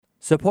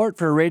Support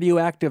for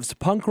Radioactive's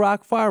Punk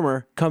Rock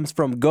Farmer comes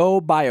from Go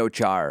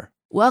Biochar.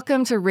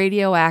 Welcome to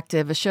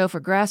Radioactive, a show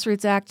for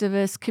grassroots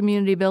activists,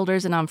 community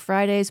builders, and on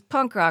Fridays,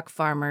 punk rock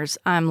farmers.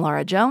 I'm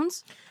Laura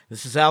Jones.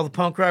 This is Al, the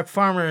punk rock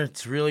farmer.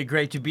 It's really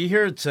great to be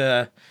here. It's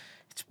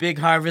big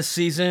harvest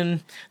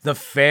season. The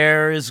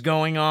fair is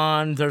going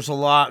on. There's a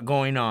lot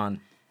going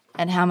on.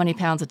 And how many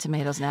pounds of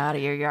tomatoes now out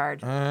of your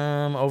yard?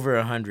 Over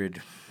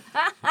 100.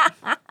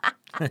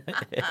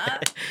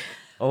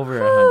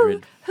 Over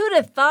 100. Who'd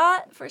have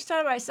thought? First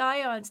time I saw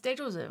you on stage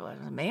was it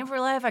Maine for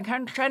Life? I'm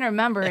kind of trying to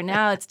remember, and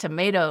now it's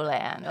Tomato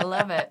Land. I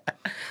love it.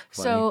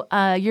 So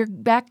your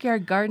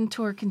backyard garden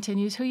tour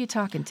continues. Who are you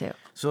talking to?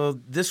 So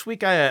this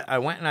week I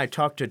went and I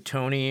talked to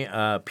Tony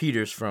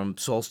Peters from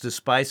Solstice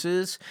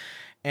Spices.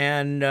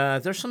 And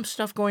there's some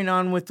stuff going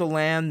on with the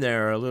land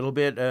there a little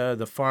bit.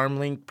 The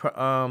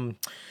FarmLink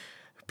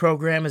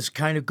program is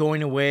kind of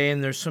going away,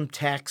 and there's some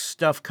tax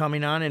stuff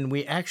coming on. And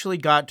we actually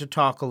got to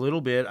talk a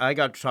little bit. I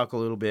got to talk a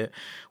little bit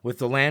with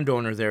the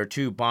landowner there,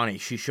 too, Bonnie.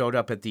 She showed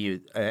up at the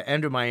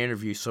end of my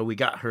interview, so we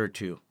got her,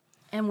 too.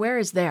 And where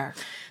is there?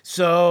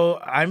 So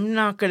I'm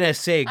not going to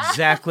say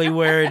exactly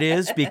where it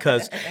is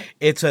because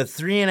it's a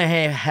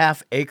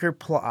 3.5 acre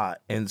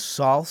plot in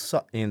South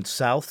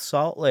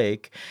Salt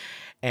Lake.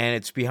 And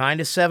it's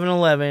behind a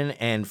 7-Eleven,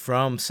 and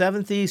from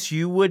 7th East,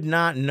 you would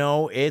not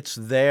know it's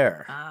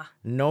there.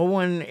 No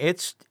one,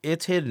 it's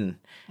hidden,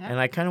 and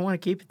I kind of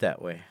want to keep it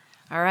that way.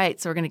 All right,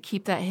 so we're going to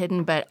keep that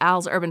hidden, but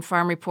Al's Urban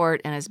Farm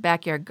Report and his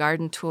backyard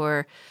garden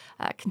tour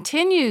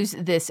continues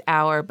this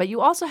hour, but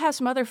you also have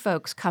some other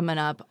folks coming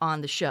up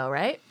on the show,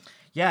 right?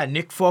 Yeah,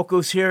 Nick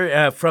Foco's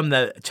here from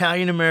the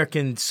Italian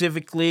American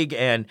Civic League,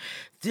 and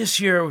this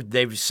year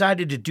they've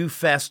decided to do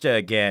Festa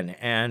again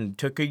and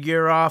took a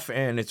year off,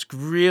 and it's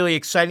really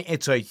exciting.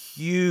 It's a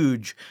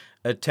huge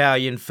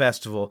Italian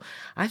festival.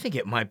 I think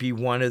it might be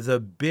one of the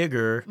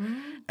bigger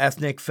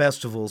ethnic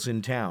festivals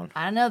in town.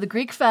 I don't know, the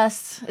Greek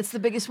Fest. It's the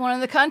biggest one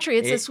in the country.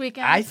 It's this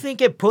weekend. I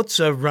think it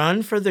puts a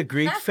run for the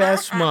Greek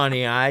Fest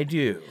money. I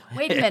do.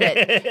 Wait a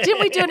minute.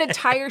 Didn't we do an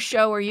entire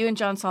show where you and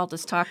John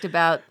Saltis talked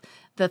about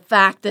the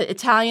fact that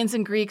Italians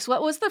and Greeks,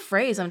 what was the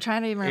phrase? I'm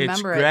trying to even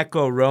remember it. It's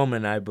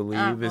Greco-Roman, I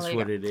believe, is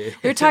what it is.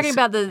 You're talking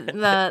about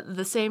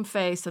the same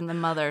face and the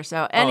mother.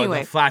 So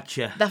anyway. The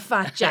faccia. The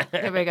faccia.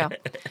 There we go.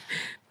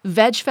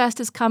 Veg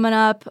Fest is coming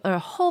up, a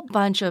whole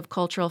bunch of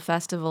cultural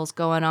festivals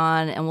going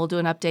on, and we'll do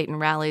an update in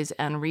rallies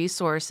and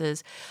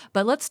resources.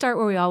 But let's start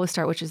where we always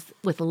start, which is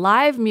with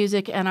live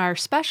music. And our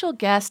special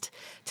guest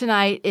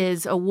tonight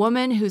is a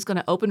woman who's going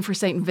to open for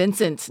St.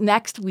 Vincent's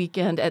next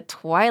weekend at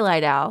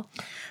Twilight Owl.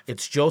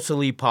 It's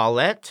Joselie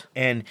Paulette,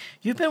 and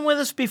you've been with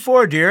us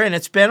before, dear, and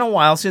it's been a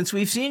while since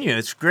we've seen you.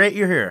 It's great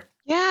you're here.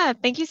 Yeah,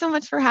 thank you so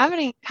much for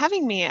having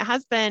me. It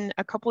has been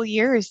a couple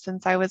years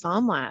since I was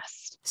on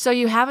last. So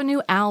you have a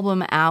new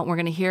album out. We're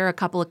going to hear a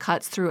couple of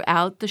cuts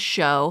throughout the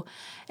show.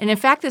 And in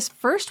fact, this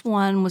first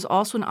one was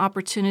also an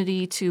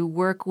opportunity to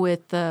work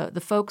with the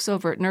folks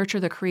over at Nurture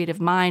the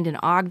Creative Mind in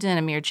Ogden,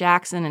 Amir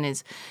Jackson and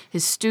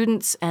his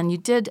students. And you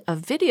did a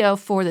video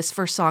for this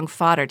first song,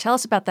 Fodder. Tell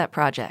us about that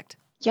project.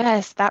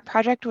 Yes, that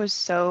project was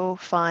so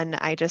fun.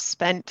 I just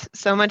spent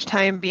so much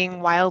time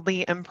being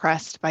wildly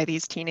impressed by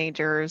these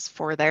teenagers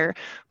for their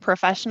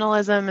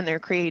professionalism and their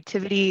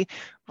creativity.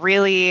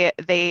 Really,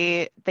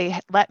 they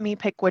let me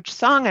pick which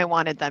song I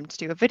wanted them to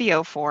do a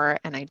video for,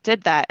 and I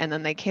did that. And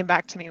then they came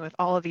back to me with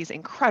all of these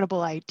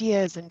incredible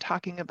ideas and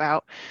talking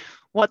about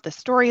what the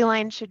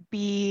storyline should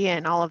be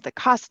and all of the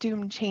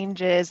costume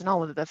changes and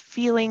all of the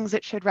feelings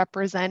it should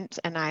represent.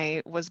 And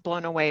I was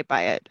blown away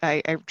by it.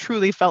 I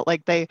truly felt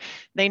like they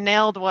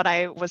nailed what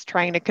I was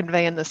trying to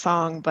convey in the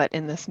song, but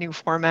in this new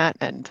format.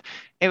 And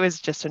it was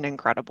just an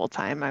incredible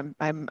time.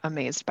 I'm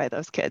amazed by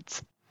those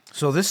kids.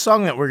 So this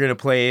song that we're going to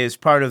play is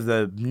part of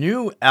the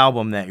new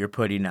album that you're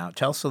putting out.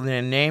 Tell us the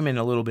name and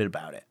a little bit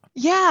about it.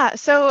 Yeah,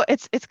 so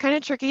it's kind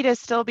of tricky to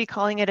still be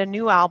calling it a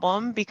new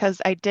album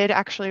because I did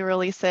actually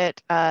release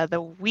it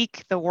the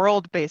week the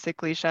world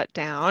basically shut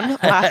down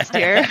last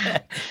year.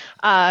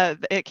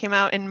 It came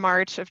out in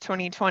March of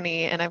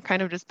 2020, and I've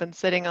kind of just been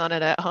sitting on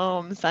it at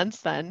home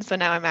since then. So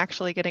now I'm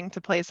actually getting to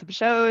play some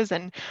shows,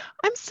 and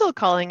I'm still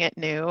calling it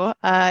new.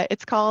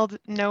 It's called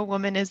No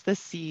Woman is the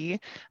Sea.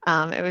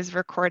 It was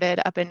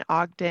recorded up in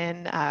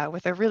Ogden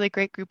with a really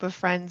great group of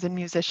friends and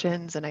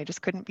musicians, and I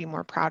just couldn't be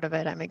more proud of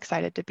it. I'm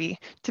excited to be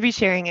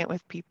sharing it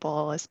with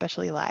people,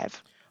 especially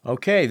live.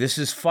 Okay, this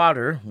is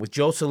Fodder with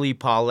Joselie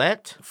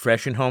Paulette,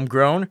 fresh and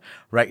homegrown,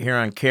 right here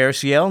on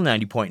KRCL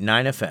 90.9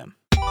 FM.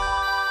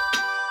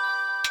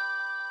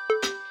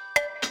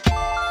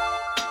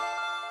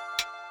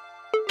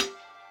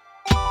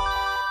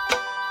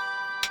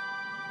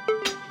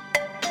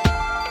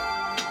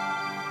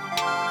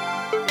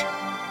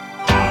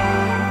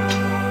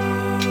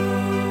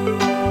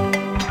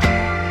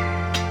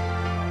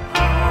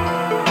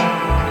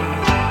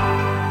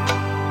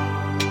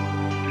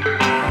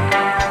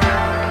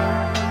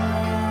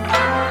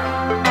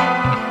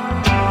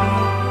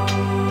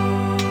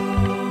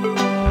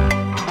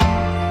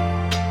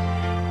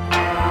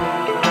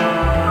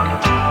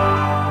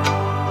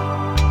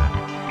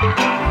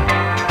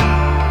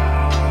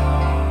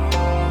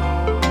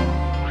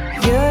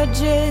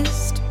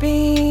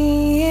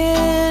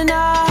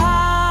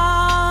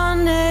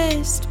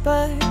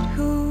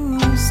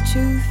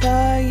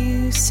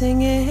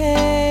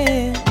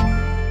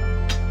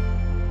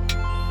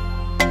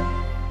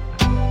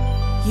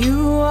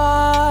 You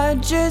are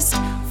just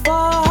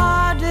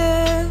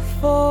fodder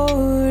for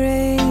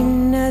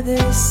another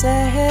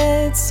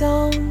sad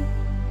song.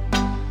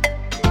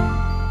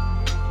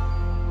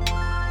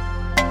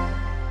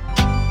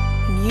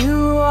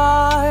 You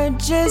are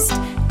just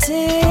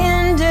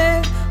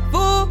tender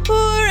for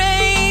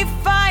a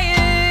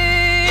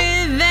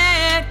fire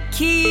that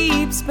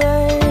keeps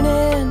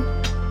burning.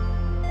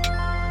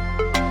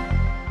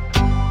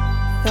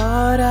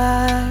 Thought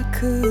I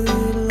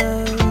could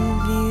love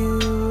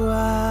you,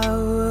 I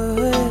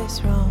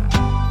was wrong.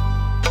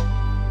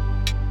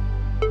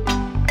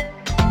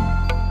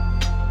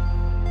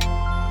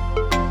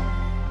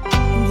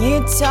 And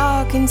you're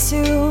talking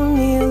to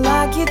me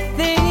like you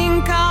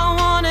think I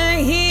wanna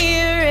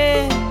hear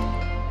it.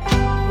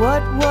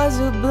 What was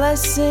a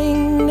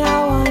blessing,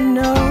 now I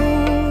know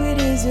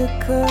it is a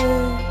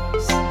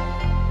curse.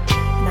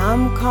 And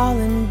I'm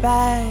calling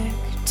back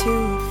to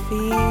a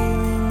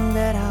feeling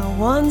that I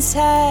once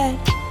had.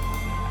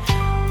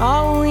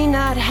 Are we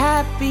not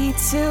happy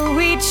till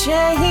we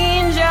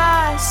change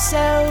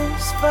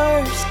ourselves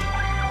first?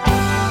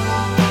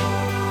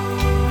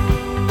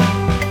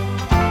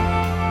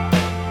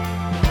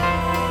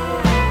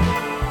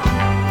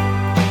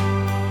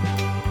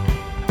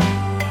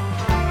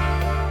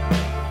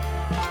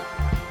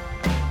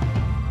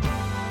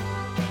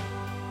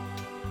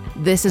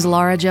 This is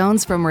Laura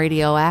Jones from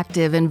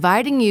Radioactive,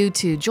 inviting you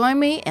to join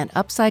me and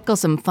upcycle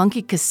some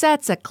funky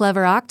cassettes at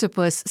Clever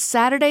Octopus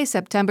Saturday,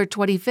 September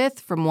 25th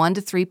from 1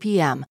 to 3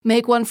 p.m.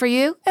 Make one for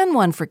you and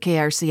one for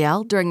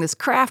KRCL during this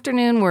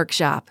crafternoon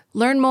workshop.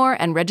 Learn more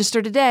and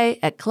register today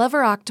at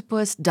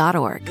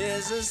cleveroctopus.org.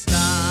 There's a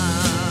starman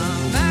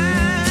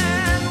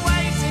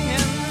waiting in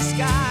the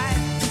sky.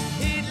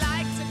 He'd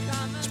like to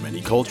come. It's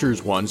Many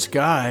Cultures, One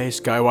Sky.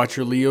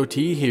 Skywatcher Leo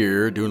T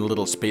here, doing a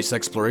little space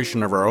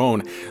exploration of our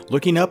own,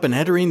 looking up and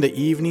entering the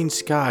evening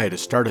sky to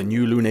start a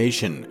new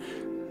lunation.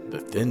 The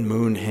thin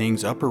moon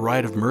hangs upper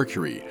right of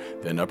Mercury,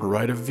 then upper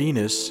right of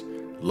Venus,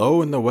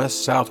 low in the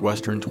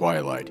west-southwestern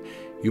twilight.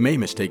 You may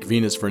mistake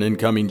Venus for an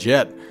incoming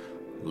jet.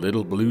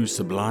 Little blue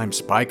sublime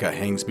Spica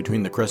hangs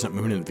between the crescent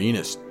moon and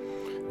Venus.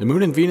 The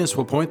moon and Venus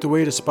will point the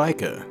way to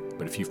Spica,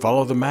 but if you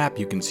follow the map,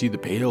 you can see the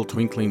pale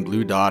twinkling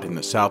blue dot in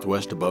the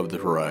southwest above the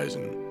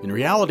horizon. In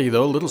reality,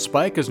 though, little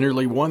Spica is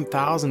nearly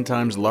 1,000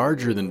 times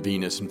larger than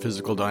Venus in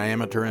physical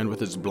diameter, and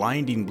with its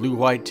blinding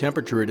blue-white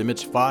temperature, it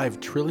emits 5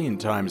 trillion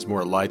times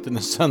more light than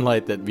the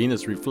sunlight that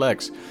Venus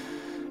reflects.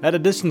 At a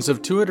distance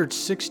of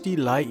 260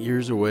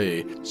 light-years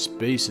away,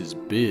 space is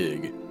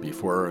big.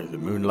 Before the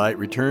moonlight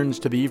returns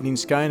to the evening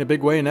sky in a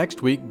big way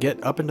next week,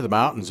 get up into the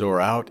mountains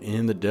or out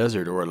in the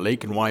desert or a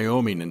lake in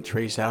Wyoming and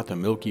trace out the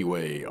Milky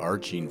Way,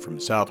 arching from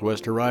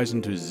southwest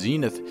horizon to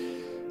zenith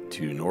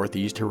to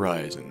northeast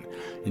horizon.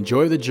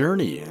 Enjoy the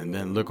journey and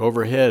then look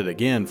overhead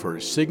again for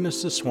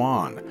Cygnus the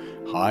Swan.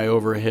 High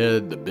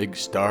overhead, the big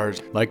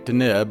stars like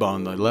Deneb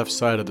on the left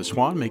side of the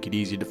swan make it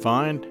easy to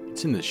find.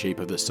 It's in the shape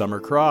of the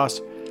Summer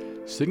Cross.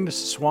 Cygnus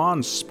the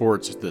Swan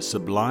sports the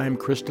sublime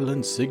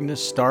crystalline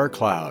Cygnus star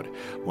cloud,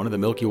 one of the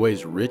Milky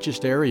Way's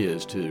richest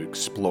areas to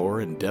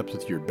explore in depth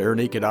with your bare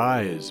naked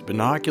eyes,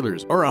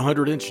 binoculars, or a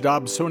 100-inch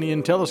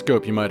Dobsonian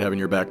telescope you might have in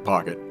your back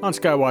pocket. On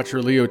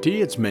Skywatcher Leo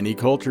T, it's Many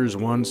Cultures,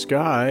 One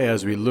Sky,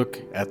 as we look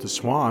at the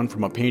swan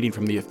from a painting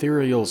from the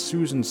ethereal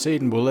Susan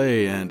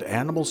Saden-Boulay and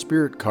animal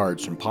spirit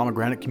cards from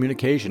Pomegranate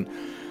Communication.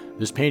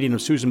 This painting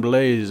of Susan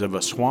Boulay of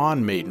a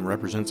swan maiden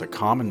represents a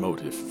common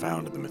motif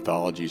found in the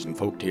mythologies and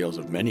folktales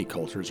of many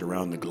cultures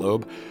around the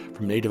globe,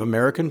 from Native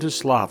American to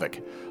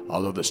Slavic.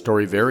 Although the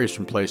story varies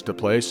from place to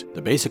place,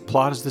 the basic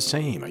plot is the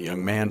same. A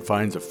young man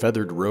finds a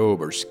feathered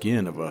robe or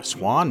skin of a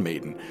swan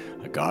maiden,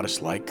 a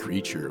goddess-like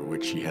creature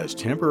which he has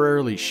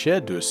temporarily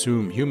shed to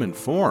assume human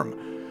form.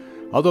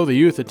 Although the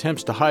youth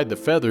attempts to hide the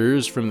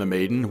feathers from the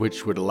maiden,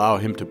 which would allow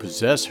him to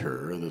possess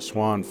her, the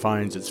swan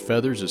finds its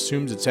feathers,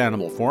 assumes its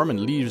animal form, and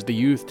leaves the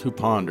youth to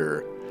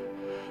ponder.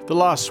 The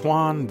lost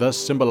swan thus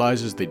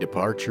symbolizes the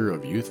departure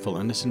of youthful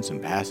innocence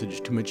and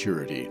passage to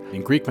maturity.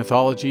 In Greek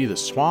mythology, the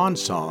swan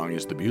song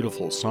is the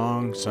beautiful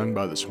song sung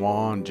by the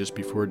swan just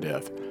before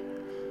death.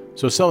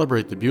 So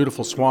celebrate the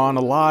beautiful swan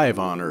alive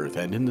on earth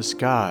and in the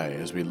sky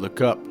as we look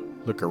up,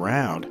 look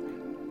around.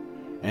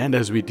 And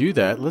as we do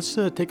that, let's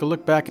take a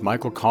look back at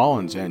Michael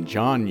Collins and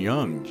John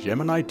Young,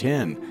 Gemini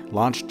 10,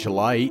 launched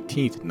July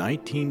 18,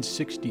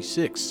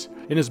 1966.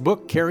 In his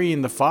book,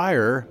 Carrying the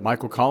Fire,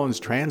 Michael Collins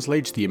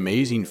translates the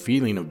amazing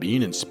feeling of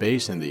being in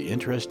space and the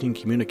interesting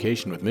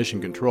communication with mission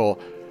control.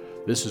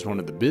 This is one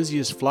of the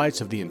busiest flights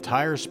of the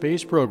entire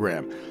space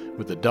program,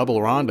 with the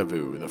double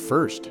rendezvous, the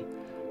first.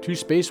 2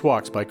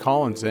 spacewalks by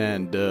Collins,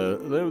 and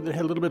they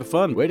had a little bit of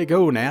fun. Way to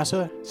go,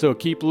 NASA. So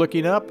keep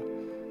looking up.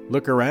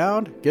 Look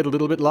around, get a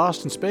little bit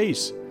lost in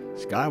space.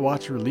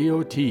 Skywatcher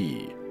Leo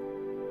T.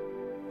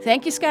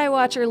 Thank you,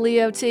 Skywatcher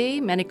Leo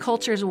T. Many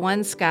Cultures,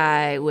 One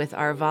Sky, with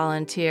our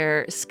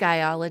volunteer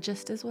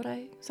skyologist, is what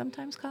I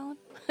sometimes call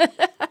him.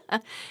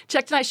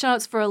 Check tonight's show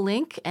notes for a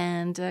link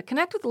and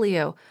connect with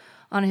Leo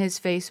on his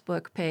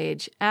Facebook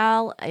page.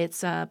 Al,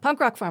 it's Punk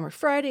Rock Farmer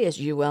Friday, as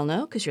you well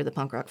know, because you're the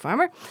punk rock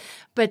farmer.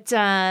 But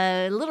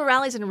little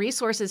rallies and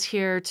resources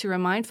here to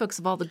remind folks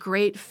of all the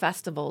great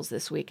festivals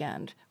this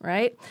weekend,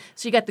 right?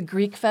 So you got the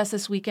Greek Fest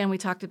this weekend. We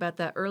talked about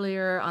that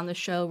earlier on the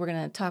show. We're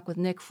going to talk with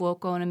Nick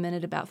Fuoco in a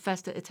minute about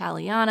Festa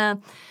Italiana.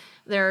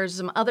 There's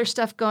some other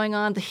stuff going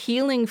on. The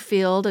Healing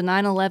Field, a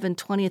 9/11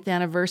 20th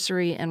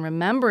anniversary and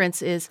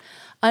remembrance, is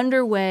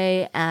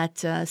underway at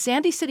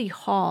Sandy City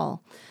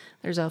Hall.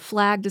 There's a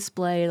flag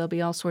display. There'll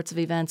be all sorts of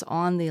events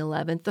on the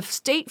 11th. The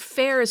state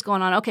fair is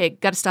going on. Okay,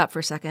 got to stop for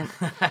a second.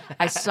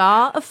 I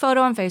saw a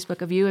photo on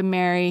Facebook of you and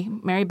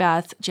Mary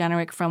Beth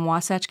Jenerick from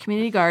Wasatch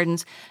Community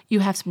Gardens. You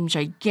have some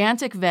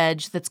gigantic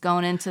veg that's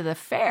going into the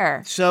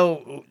fair.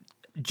 So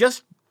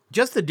just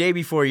the day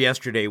before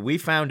yesterday, we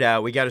found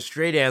out, we got a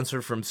straight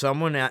answer from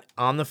someone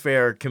on the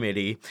fair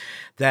committee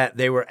that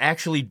they were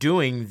actually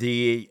doing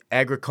the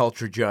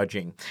agriculture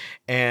judging.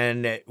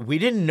 And we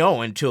didn't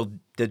know until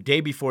the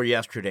day before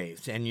yesterday.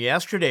 And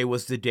yesterday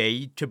was the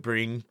day to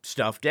bring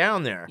stuff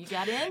down there. You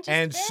got in?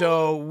 And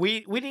so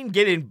we didn't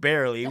get in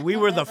barely. We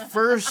were the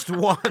first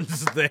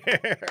ones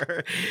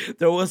there.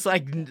 There was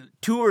like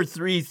 2 or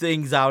 3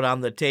 things out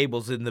on the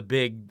tables in the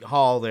big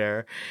hall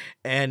there.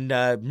 And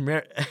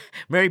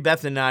Mary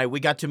Beth and I, we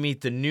got to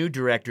meet the new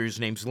director. His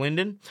name's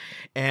Lyndon.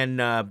 And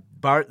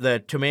Bart, the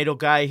tomato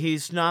guy,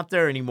 he's not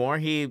there anymore.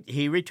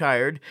 He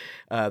retired.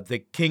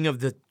 The king of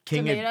the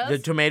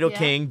tomato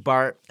king,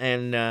 Bart,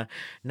 and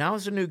now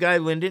is a new guy,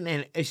 Lyndon,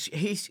 and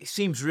he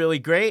seems really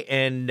great.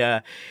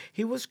 And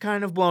he was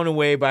kind of blown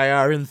away by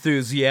our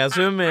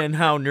enthusiasm and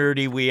how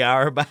nerdy we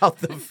are about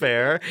the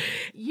fair.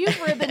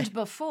 You've ribboned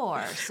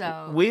before,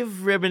 so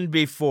we've ribboned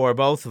before,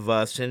 both of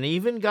us, and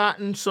even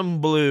gotten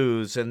some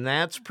blues, and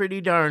that's pretty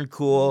darn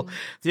cool.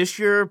 This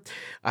year,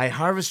 I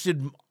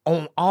harvested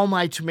all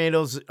my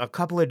tomatoes a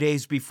couple of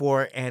days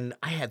before, and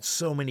I had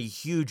so many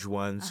huge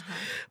ones,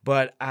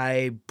 but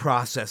I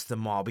processed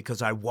them all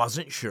because I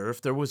wasn't sure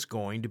if there was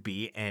going to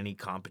be any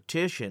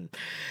competition.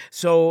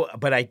 So,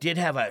 but I did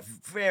have a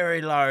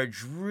very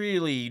large,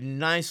 really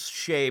nice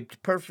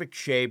shaped, perfect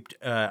shaped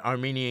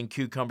Armenian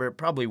cucumber. It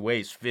probably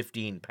weighs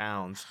 15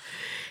 pounds.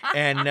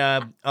 And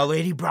a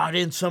lady brought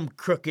in some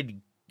crooked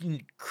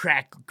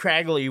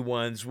craggly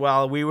ones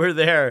while we were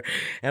there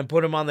and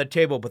put them on the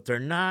table, but they're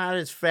not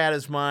as fat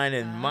as mine,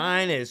 and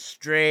mine is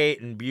straight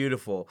and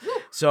beautiful.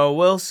 So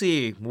we'll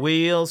see.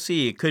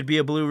 It could be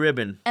a blue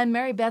ribbon. And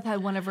Mary Beth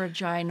had one of her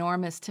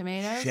ginormous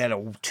tomatoes. She had a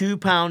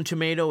 2-pound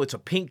tomato. It's a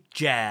Pink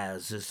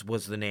Jazz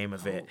was the name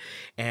of it,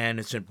 and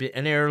it's an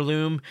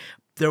heirloom.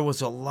 There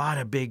was a lot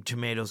of big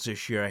tomatoes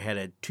this year. I had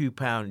a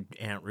 2-pound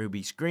Aunt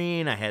Ruby's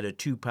Green. I had a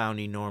 2-pound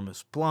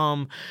Enormous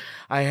Plum.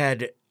 I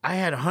had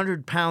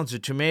 100 pounds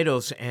of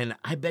tomatoes, and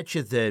I bet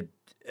you that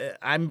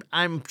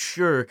I'm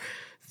sure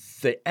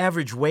the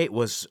average weight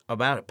was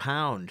about a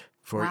pound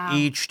for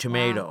each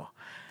tomato. Wow.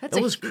 That's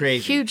It was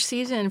crazy. Huge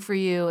season for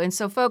you. And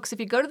so, folks, if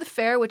you go to the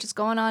fair, which is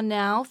going on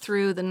now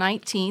through the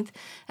 19th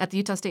at the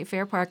Utah State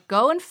Fair Park,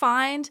 go and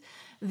find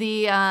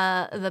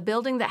the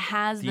building that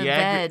has the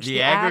veg.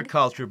 The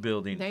agriculture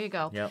building. There you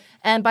go. Yep.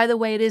 And by the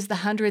way, it is the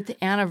 100th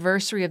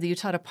anniversary of the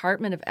Utah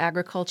Department of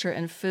Agriculture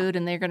and Food,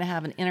 and they're going to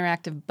have an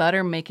interactive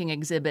butter making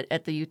exhibit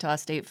at the Utah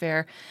State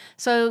Fair.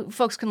 So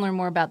folks can learn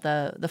more about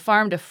the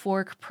farm to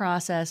fork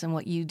process and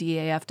what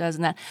UDAF does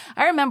and that.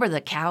 I remember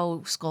the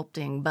cow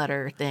sculpting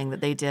butter thing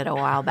that they did a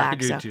while back. I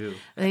do too.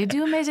 They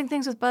do amazing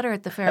things with butter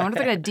at the fair. I wonder if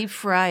they're going to deep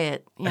fry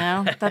it, you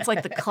know? That's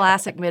like the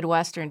classic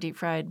Midwestern deep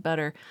fried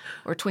butter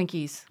or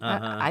Twinkies.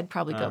 I'd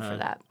probably go for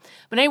that.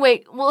 But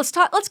anyway, well,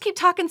 let's keep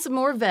talking some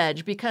more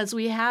veg, because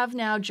we have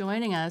now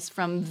joining us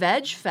from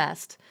Veg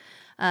Fest.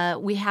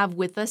 We have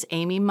with us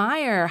Amy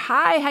Meyer.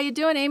 Hi, how you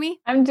doing, Amy?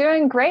 I'm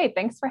doing great.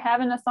 Thanks for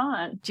having us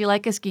on. Do you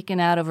like us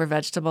geeking out over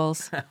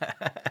vegetables?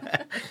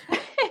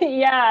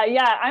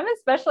 Yeah. I'm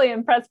especially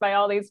impressed by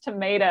all these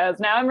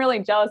tomatoes. Now I'm really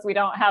jealous we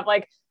don't have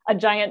like a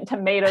giant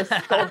tomato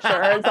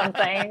sculpture or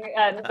something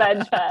at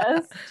Veg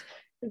Fest.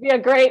 It'd be a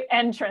great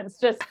entrance,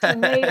 just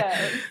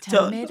tomatoes.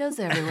 Tomatoes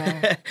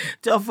everywhere.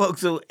 Tell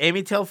folks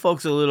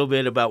a little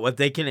bit about what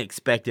they can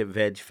expect at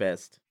Veg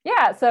Fest.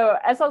 Yeah, so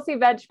SLC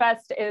Veg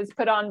Fest is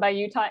put on by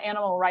Utah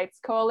Animal Rights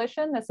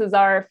Coalition. This is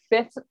our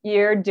 5th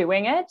year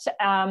doing it.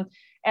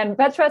 And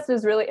Veg Fest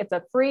is it's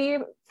a free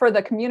for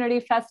the community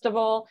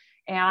festival.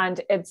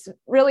 And it's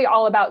really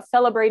all about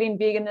celebrating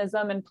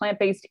veganism and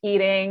plant-based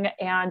eating.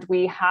 And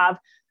we have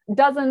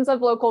dozens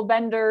of local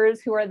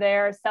vendors who are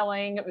there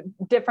selling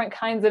different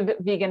kinds of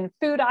vegan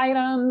food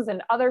items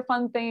and other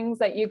fun things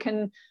that you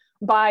can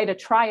buy to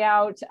try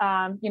out.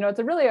 It's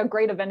really a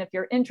great event if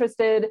you're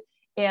interested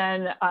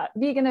in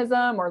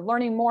veganism or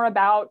learning more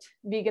about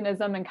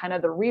veganism and kind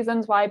of the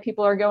reasons why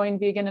people are going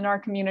vegan in our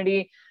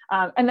community,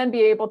 and then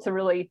be able to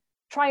really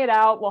try it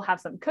out. We'll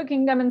have some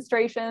cooking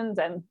demonstrations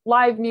and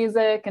live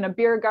music and a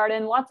beer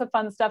garden, lots of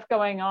fun stuff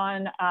going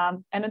on,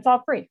 and it's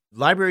all free.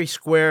 Library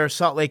Square,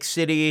 Salt Lake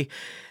City.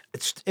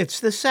 It's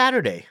this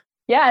Saturday.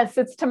 Yes,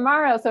 it's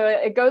tomorrow. So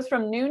it goes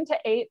from noon to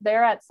 8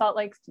 there at Salt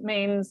Lake,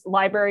 Maine's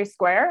Library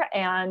Square.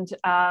 And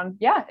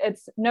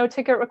it's no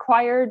ticket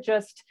required.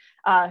 Just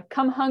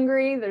come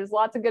hungry. There's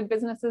lots of good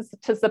businesses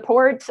to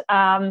support.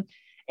 And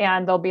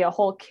there'll be a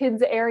whole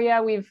kids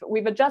area.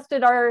 We've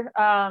adjusted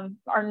our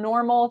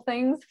normal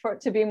things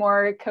to be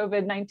more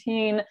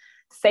COVID-19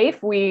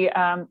 safe. We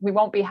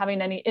won't be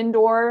having any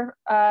indoor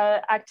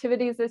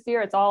activities this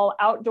year. It's all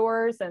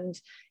outdoors and,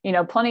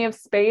 plenty of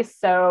space.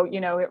 So,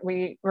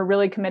 we're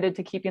really committed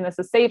to keeping this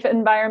a safe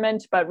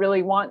environment, but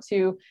really want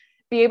to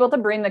be able to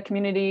bring the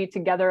community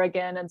together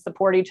again and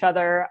support each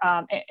other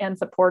and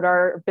support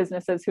our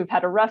businesses who've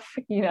had a rough,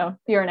 year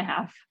and a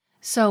half.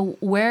 So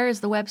where is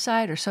the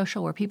website or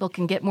social where people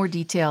can get more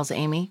details,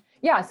 Amy?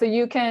 Yeah, so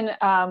you can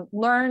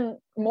learn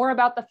more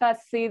about the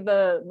fest, see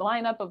the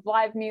lineup of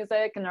live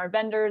music and our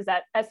vendors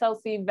at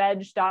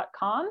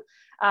slcveg.com.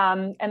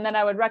 And then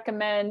I would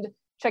recommend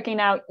checking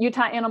out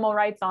Utah Animal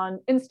Rights on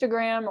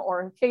Instagram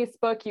or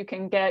Facebook. You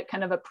can get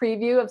kind of a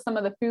preview of some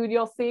of the food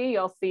you'll see.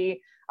 You'll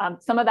see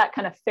some of that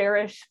kind of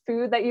fairish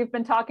food that you've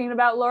been talking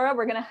about, Laura.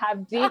 We're going to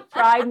have deep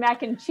fried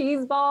mac and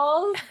cheese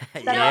balls.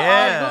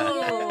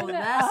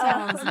 That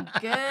sounds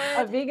good.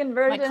 A vegan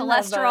version. My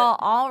cholesterol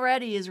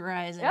already is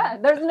rising. Yeah,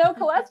 there's no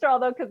cholesterol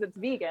though because it's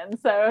vegan,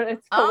 so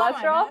it's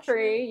cholesterol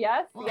free.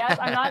 Yes, yes.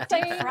 I'm not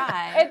saying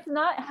it's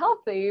not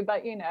healthy,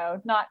 but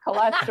not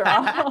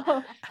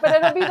cholesterol. But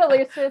it'll be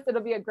delicious.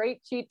 It'll be a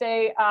great cheat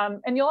day,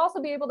 and you'll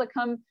also be able to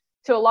come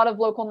to a lot of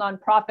local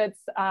nonprofits.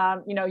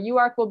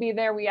 UARC will be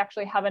there. We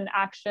actually have an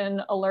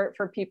action alert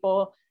for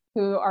people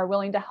who are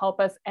willing to help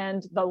us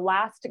end the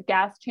last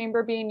gas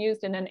chamber being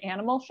used in an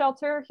animal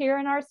shelter here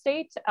in our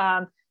state.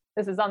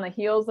 This is on the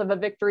heels of a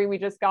victory. We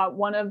just got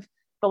one of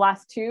the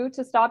last two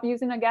to stop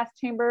using a gas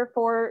chamber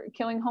for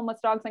killing homeless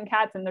dogs and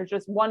cats. And there's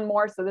just one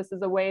more. So this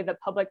is a way the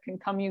public can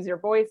come use your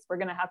voice. We're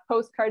going to have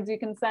postcards you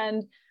can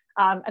send.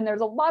 And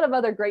there's a lot of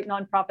other great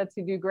nonprofits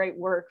who do great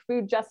work.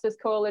 Food Justice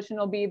Coalition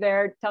will be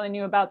there telling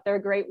you about their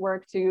great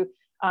work to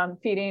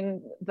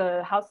feeding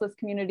the houseless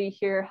community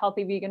here,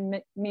 healthy vegan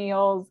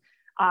meals.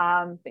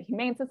 The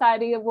Humane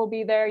Society will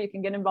be there. You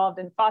can get involved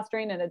in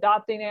fostering and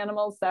adopting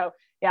animals. So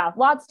yeah,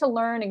 lots to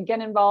learn and get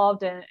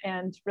involved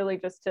and really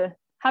just to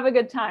have a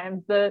good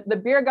time.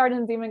 The beer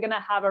garden's even going to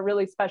have a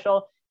really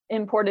special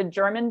imported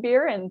German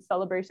beer in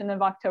celebration of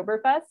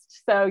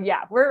Oktoberfest. So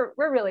yeah, we're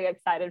really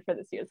excited for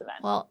this year's event.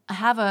 Well,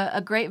 have a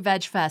great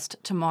Veg Fest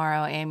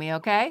tomorrow, Amy,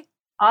 okay?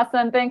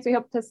 Awesome. Thanks. We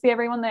hope to see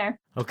everyone there.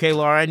 Okay,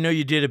 Laura, I know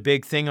you did a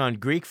big thing on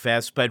Greek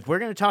Fest, but we're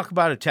going to talk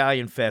about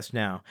Italian Fest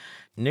now.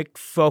 Nick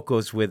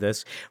Foco's with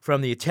us from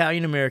the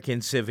Italian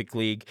American Civic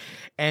League.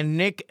 And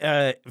Nick,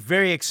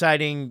 very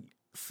exciting,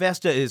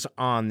 Festa is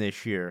on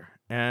this year.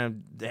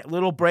 That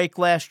little break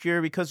last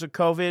year because of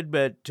COVID,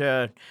 but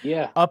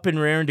up and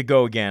raring to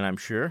go again, I'm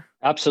sure.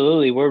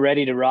 Absolutely. We're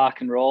ready to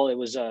rock and roll. It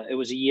was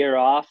a year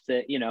off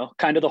that,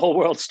 kind of the whole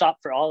world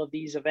stopped for all of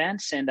these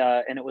events and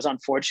it was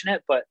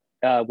unfortunate, but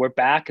we're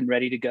back and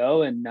ready to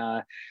go and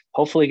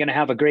hopefully going to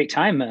have a great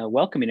time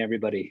welcoming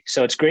everybody.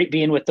 So it's great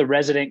being with the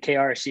resident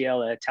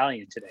KRCL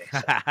Italian today.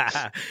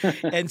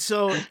 So. And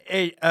so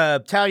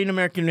Italian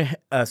American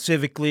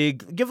Civic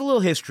League, give a little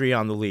history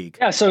on the league.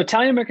 Yeah, so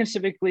Italian American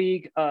Civic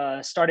League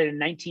started in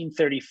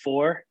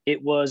 1934.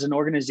 It was an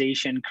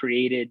organization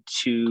created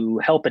to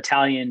help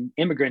Italian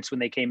immigrants when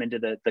they came into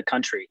the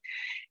country.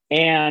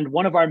 And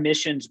one of our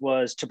missions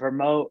was to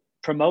promote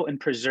and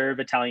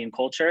preserve Italian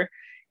culture,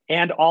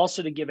 and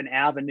also to give an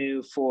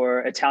avenue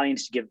for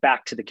Italians to give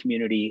back to the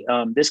community.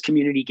 This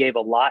community gave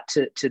a lot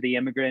to the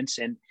immigrants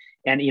and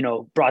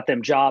brought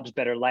them jobs,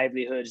 better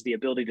livelihoods, the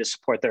ability to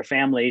support their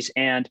families.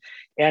 And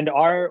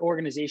our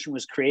organization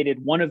was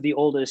created, one of the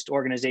oldest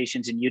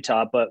organizations in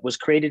Utah, but was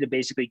created to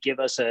basically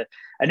give us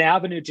an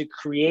avenue to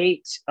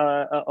create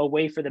a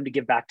way for them to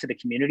give back to the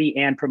community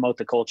and promote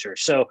the culture.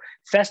 So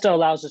Festa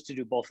allows us to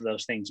do both of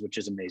those things, which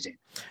is amazing.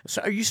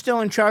 So are you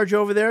still in charge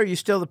over there? Are you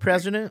still the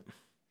president?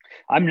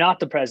 I'm not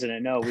the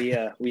president. No, we've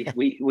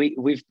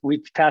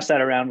passed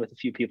that around with a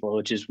few people,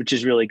 which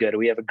is really good.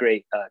 We have a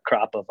great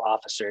crop of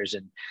officers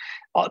and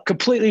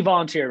completely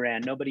volunteer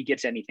ran. Nobody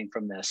gets anything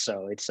from this,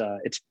 so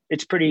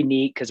it's pretty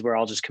neat because we're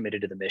all just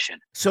committed to the mission.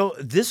 So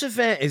this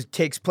event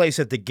takes place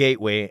at the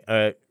Gateway,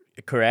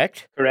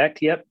 correct? Correct.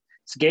 Yep.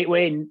 It's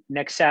Gateway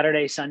next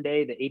Saturday,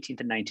 Sunday, the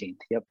 18th and 19th.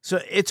 Yep. So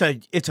it's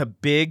a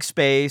big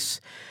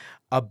space,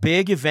 a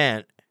big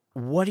event.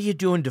 What are you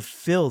doing to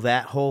fill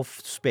that whole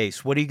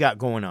space? What do you got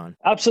going on?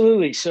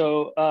 Absolutely.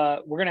 So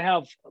we're going to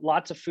have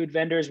lots of food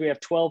vendors. We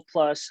have 12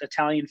 plus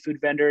Italian food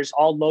vendors,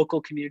 all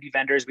local community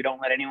vendors. We don't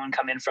let anyone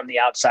come in from the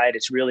outside.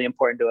 It's really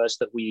important to us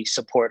that we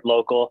support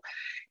local.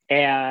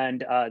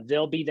 And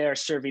they'll be there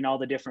serving all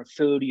the different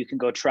food. You can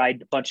go try a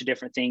bunch of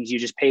different things. You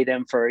just pay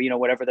them for,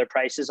 whatever their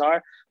prices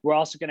are. We're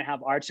also going to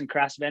have arts and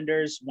crafts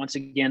vendors. Once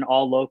again,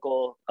 all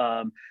local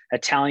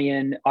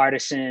Italian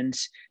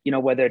artisans,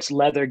 whether it's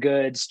leather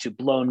goods to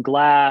blown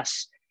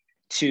glass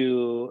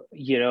to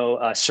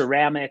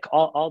ceramic,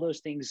 all those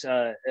things,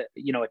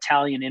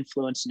 Italian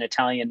influence and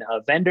Italian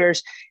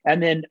vendors,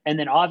 and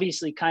then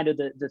obviously kind of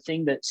the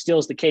thing that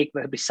steals the cake,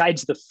 but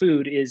besides the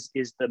food is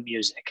the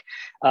music.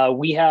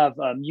 We have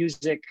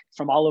music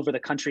from all over the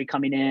country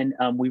coming in.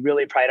 We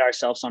really pride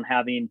ourselves on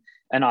having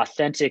an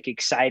authentic,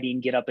 exciting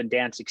get up and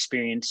dance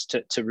experience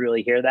to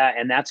really hear that,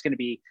 and that's going to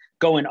be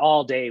going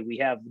all day. We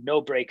have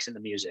no breaks in the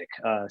music,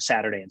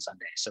 Saturday and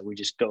Sunday, so we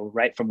just go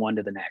right from one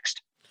to the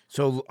next.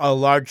 So a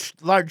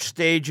large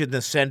stage in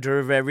the center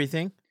of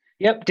everything?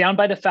 Yep. Down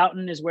by the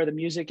fountain is where the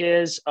music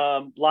is.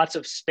 Lots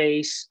of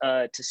space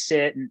to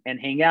sit and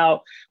hang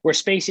out. We're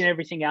spacing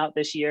everything out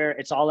this year.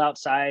 It's all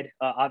outside,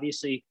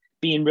 obviously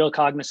being real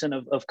cognizant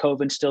of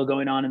COVID still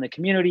going on in the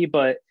community,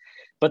 but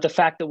the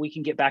fact that we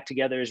can get back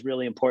together is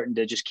really important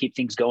to just keep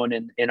things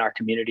going in our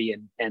community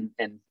and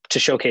to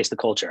showcase the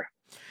culture.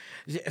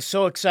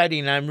 So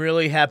exciting. I'm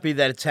really happy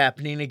that it's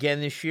happening again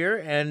this year.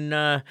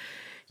 And,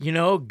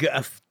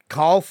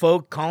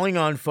 calling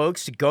on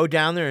folks to go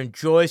down there,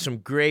 enjoy some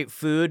great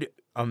food,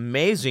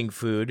 amazing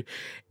food,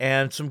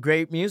 and some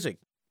great music.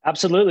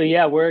 Absolutely.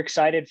 Yeah, we're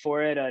excited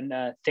for it. And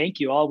thank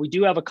you all. We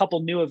do have a couple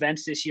new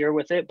events this year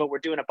with it, but we're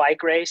doing a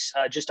bike race,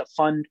 just a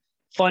fun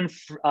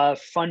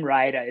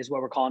ride is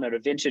what we're calling it, a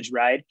vintage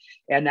ride.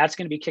 And that's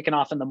going to be kicking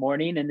off in the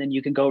morning. And then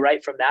you can go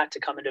right from that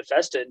to come into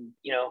Festa and,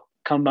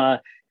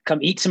 come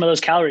eat some of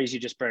those calories you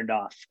just burned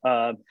off.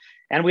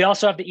 And we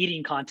also have the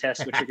eating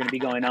contest, which are going to be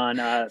going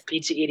on,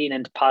 pizza eating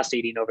and pasta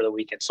eating over the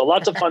weekend. So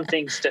lots of fun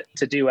things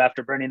to do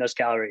after burning those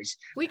calories.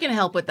 We can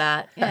help with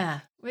that. Yeah,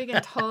 we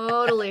can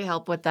totally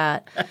help with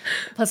that.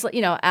 Plus,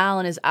 Al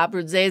and his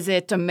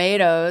Abruzzese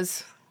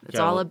tomatoes. It's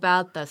all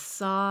about the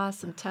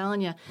sauce, I'm telling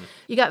you.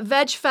 You got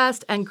Veg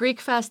Fest and Greek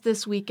Fest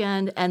this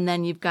weekend, and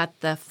then you've got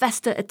the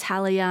Festa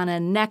Italiana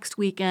next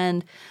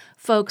weekend.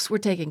 Folks, we're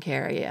taking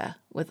care of you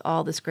with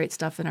all this great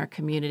stuff in our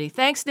community.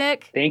 Thanks,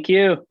 Nick. Thank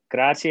you.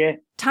 Grazie.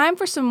 Time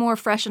for some more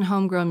fresh and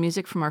homegrown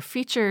music from our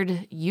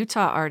featured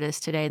Utah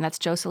artist today, and that's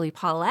Joselie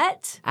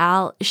Paulette.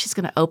 Al, she's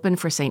going to open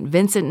for St.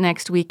 Vincent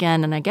next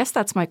weekend, and I guess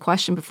that's my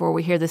question before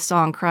we hear this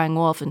song, Crying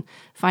Wolf, and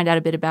find out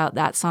a bit about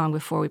that song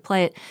before we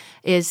play it,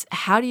 is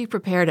how do you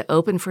prepare to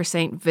open for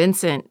St.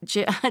 Vincent?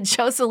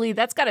 Joselie,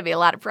 that's got to be a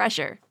lot of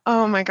pressure.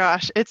 Oh my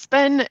gosh, it's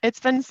been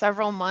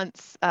several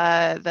months.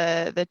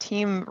 The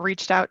team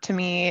reached out to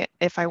me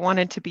if I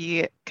wanted to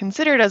be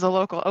considered as a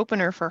local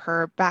opener for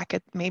her back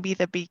at maybe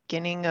the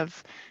beginning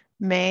of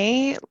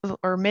May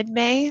or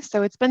mid-May.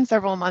 So it's been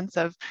several months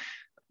of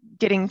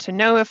getting to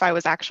know if I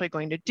was actually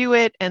going to do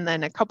it, and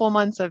then a couple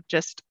months of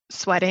just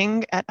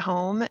sweating at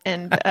home.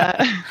 And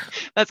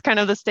that's kind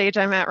of the stage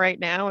I'm at right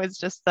now, is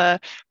just the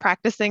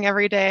practicing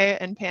every day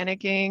and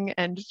panicking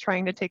and just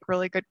trying to take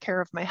really good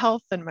care of my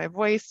health and my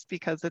voice,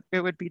 because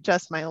it would be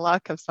just my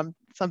luck if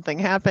something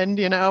happened,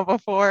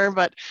 before.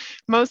 But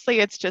mostly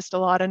it's just a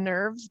lot of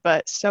nerves,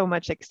 but so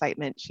much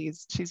excitement.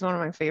 She's one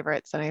of my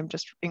favorites, and I'm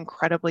just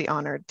incredibly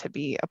honored to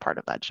be a part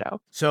of that show.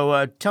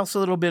 So tell us a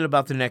little bit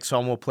about the next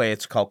song we'll play.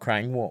 It's called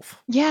Crying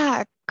Wolf.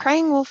 Yeah.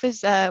 Crying Wolf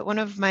is one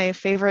of my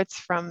favorites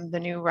from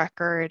the new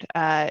record.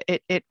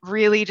 It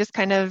really just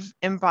kind of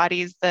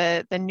embodies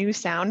the new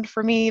sound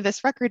for me.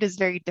 This record is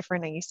very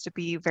different. I used to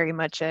be very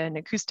much an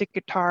acoustic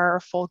guitar,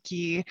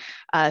 folky,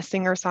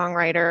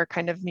 singer-songwriter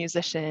kind of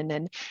musician.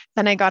 And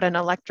then I got an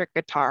electric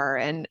guitar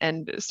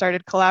and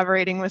started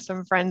collaborating with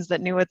some friends that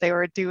knew what they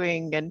were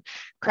doing. And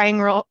Crying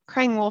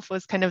Wolf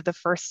was kind of the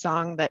first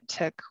song that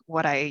took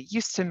what I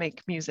used to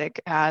make music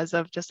as,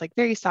 of just like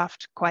very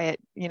soft, quiet,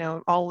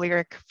 all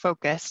lyric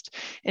focused,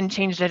 and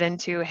changed it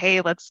into, hey,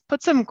 let's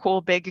put some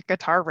cool big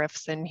guitar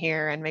riffs in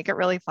here and make it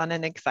really fun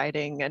and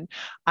exciting. And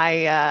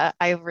I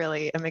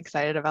really am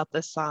excited about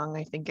this song.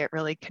 I think it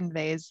really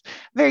conveys a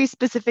very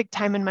specific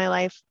time in my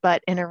life,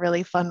 but in a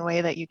really fun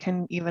way that you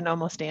can even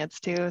almost dance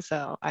to.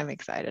 So I'm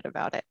excited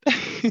about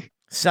it.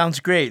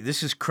 Sounds great.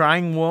 This is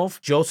Crying Wolf,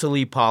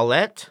 Joselie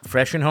Paulette,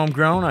 fresh and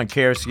homegrown on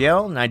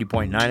KRCL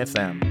 90.9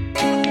 FM.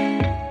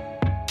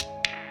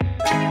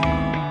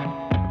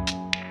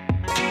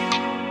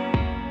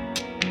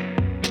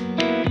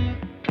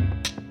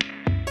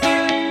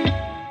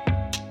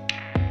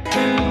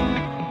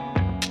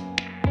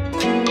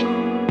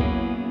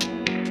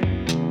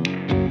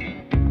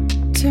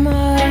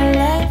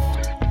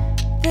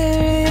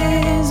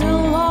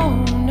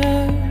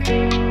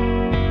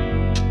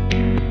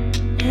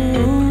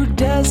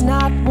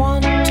 Not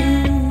want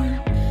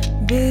to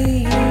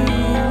be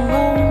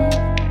alone.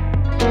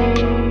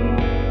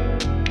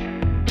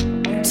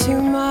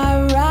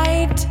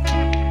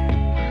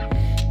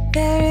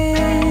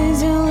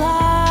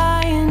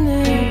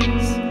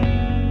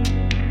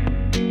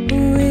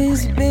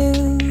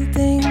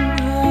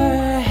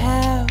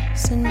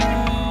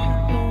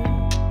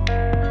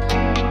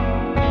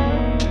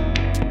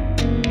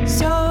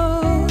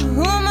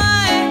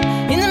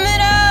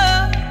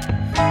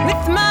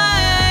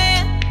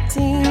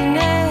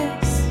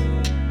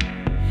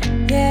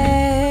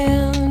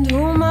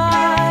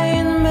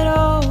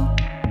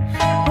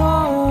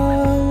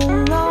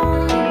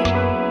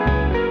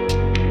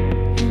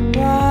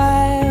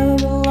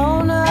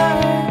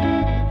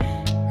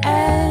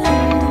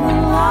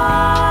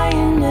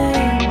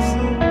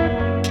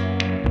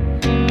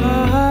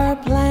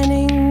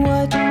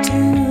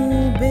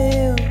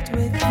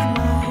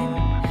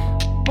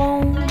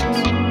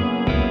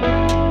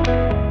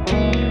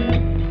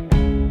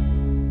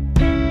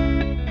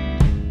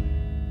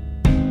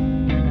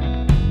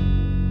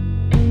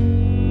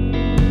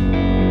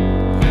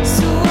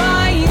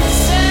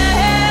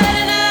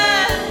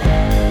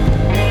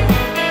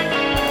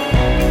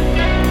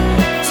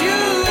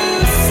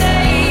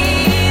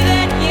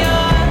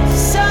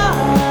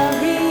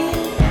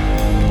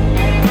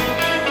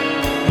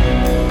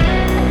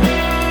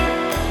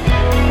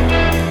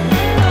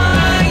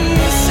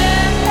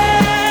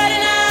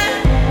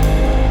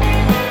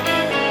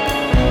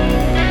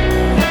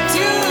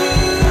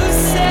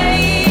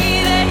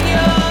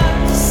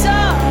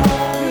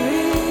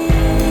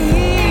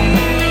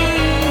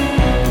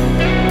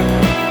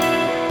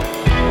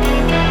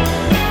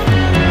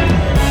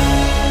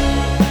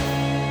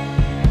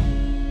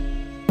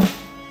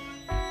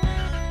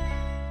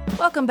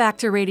 Welcome back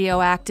to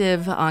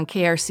Radioactive on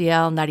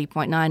KRCL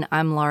 90.9.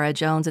 I'm Laura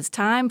Jones. It's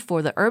time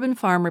for the Urban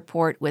Farm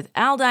Report with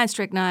Aldine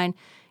Strychnine,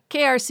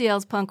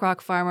 KRCL's punk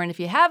rock farmer. And if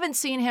you haven't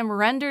seen him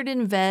rendered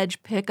in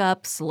veg, pick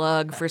up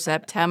Slug for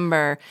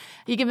September.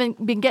 You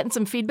been getting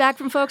some feedback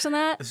from folks on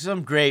that?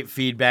 Some great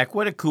feedback.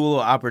 What a cool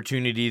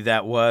opportunity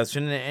that was.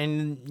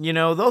 And you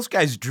know, those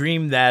guys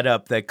dreamed that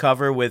up, that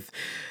cover with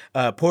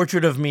a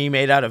portrait of me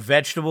made out of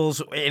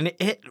vegetables. And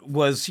it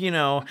was, you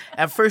know,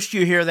 at first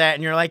you hear that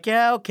and you're like,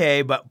 yeah,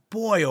 okay. But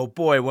boy, oh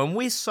boy, when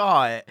we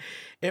saw it,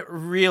 it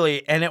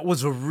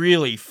was a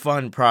really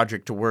fun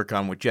project to work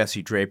on with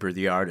Jesse Draper,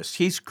 the artist.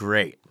 He's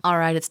great. All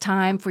right, it's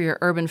time for your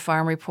Urban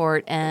Farm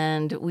Report,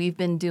 and we've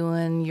been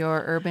doing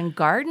your urban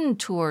garden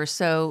tour.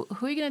 So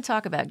who are you going to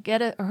talk about?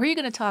 Who are you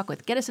going to talk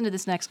with? Get us into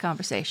this next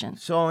conversation.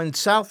 So in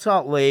South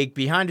Salt Lake,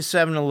 behind a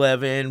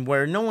 7-Eleven,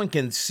 where no one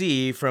can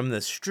see from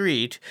the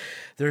street,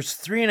 there's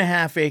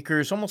 3.5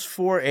 acres, almost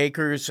 4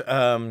 acres.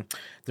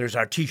 There's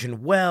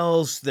artesian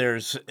wells.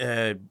 There's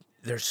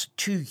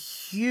 2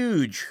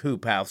 huge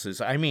hoop houses.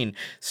 I mean,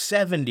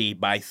 70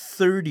 by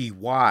 30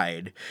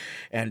 wide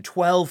and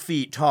 12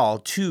 feet tall,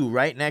 2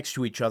 right next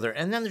to each other.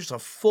 And then there's a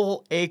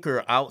full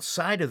acre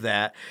outside of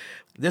that.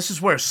 This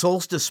is where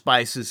Solstice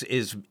Spices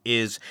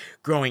is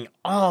growing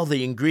all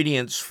the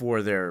ingredients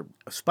for their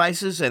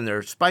spices and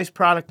their spice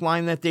product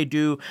line that they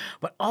do,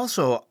 but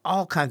also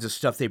all kinds of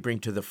stuff they bring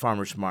to the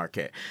farmers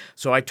market.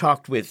 So I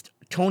talked with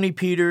Tony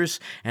Peters,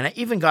 and I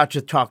even got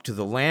to talk to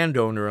the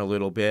landowner a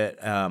little bit,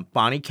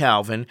 Bonnie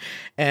Calvin,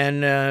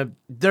 and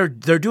they're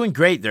doing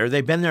great there.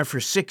 They've been there for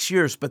 6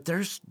 years, but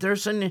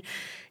there's an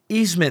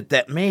easement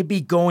that may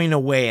be going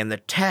away, and the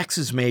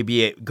taxes may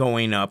be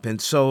going up, and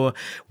so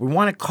we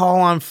want to call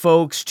on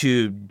folks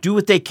to do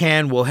what they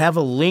can. We'll have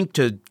a link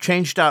to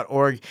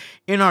change.org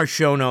in our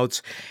show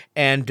notes,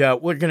 and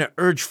we're going to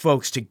urge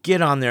folks to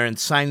get on there and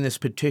sign this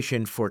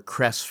petition for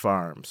Cress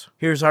Farms.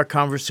 Here's our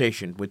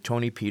conversation with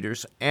Tony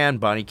Peters and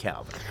Bonnie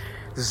Calvin.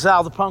 This is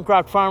Al, the punk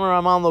rock farmer.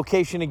 I'm on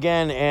location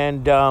again,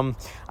 and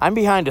I'm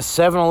behind a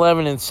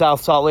 7-Eleven in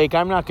South Salt Lake.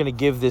 I'm not going to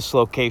give this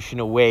location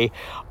away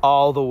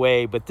all the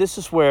way, but this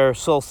is where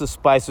Solstice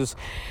Spices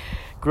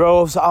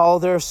grows all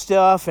their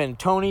stuff, and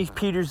Tony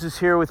Peters is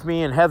here with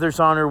me, and Heather's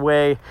on her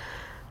way.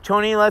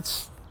 Tony,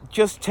 let's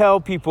just tell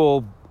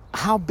people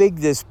how big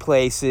this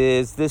place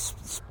is,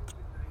 this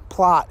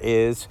plot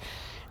is,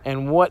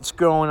 and what's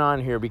going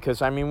on here,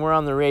 because I mean we're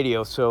on the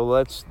radio, so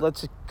let's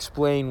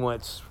explain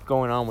what's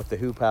going on with the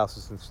hoop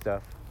houses and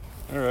stuff.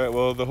 All right,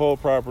 well, the whole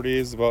property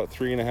is about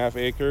 3.5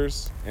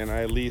 acres, and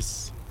I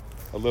lease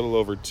a little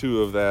over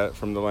 2 of that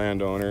from the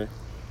landowner.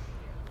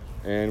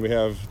 And we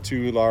have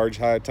 2 large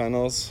high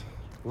tunnels,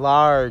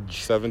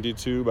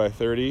 72 by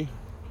 30,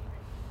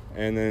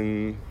 and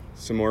then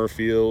some more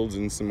fields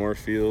and some more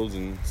fields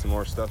and some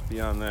more stuff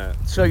beyond that.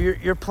 So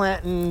you're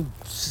planting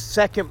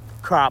second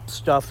crop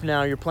stuff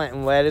now. You're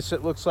planting lettuce,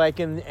 it looks like,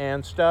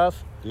 and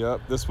stuff.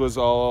 Yep, this was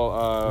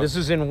all this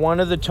is in one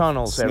of the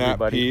tunnels, snap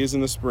everybody. peas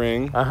in the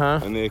spring,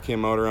 and they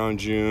came out around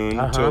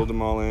June, tilled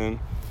them all in.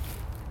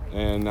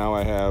 And now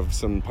I have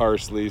some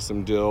parsley,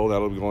 some dill,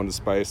 that'll be going to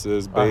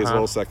spices,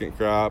 basil, second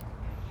crop,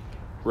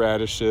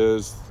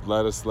 radishes,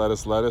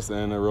 lettuce,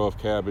 and a row of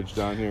cabbage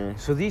down here.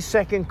 So these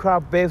second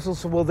crop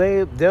basils, well,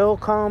 they'll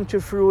come to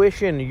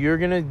fruition. You're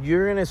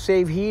gonna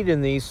save heat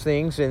in these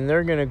things, and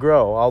they're gonna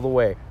grow all the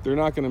way. They're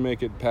not gonna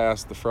make it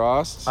past the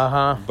frost,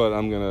 but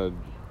I'm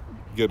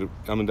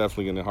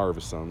definitely gonna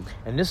harvest some.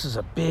 And this is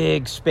a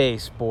big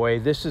space,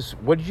 boy. This is,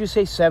 what did you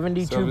say,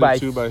 72 by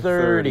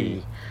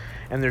 30.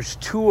 And there's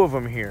 2 of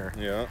them here.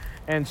 Yeah.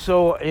 And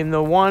so in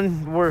the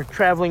one we're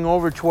traveling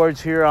over towards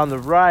here on the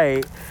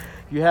right,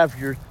 you have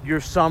your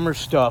summer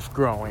stuff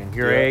growing,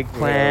 your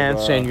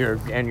eggplants and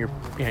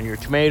your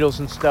tomatoes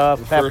and stuff.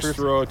 The peppers. First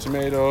row of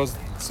tomatoes,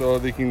 so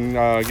they can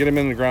get them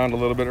in the ground a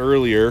little bit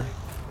earlier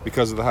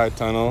because of the high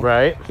tunnel.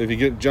 Right. If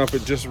you jump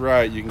it just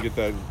right, you can get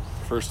that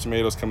first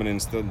tomatoes coming in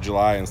instead of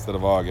July instead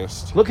of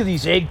August. Look at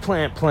these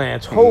eggplant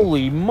plants.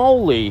 Holy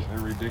moly. They're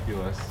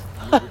ridiculous.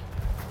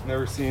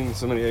 Never seen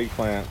so many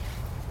eggplant.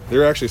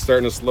 They're actually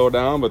starting to slow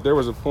down, but there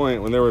was a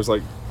point when there was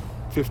like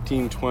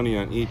 15, 20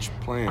 on each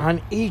plant.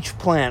 On each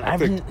plant. I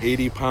picked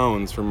 80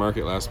 pounds from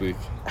market last week.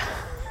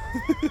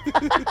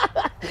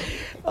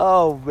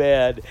 Oh,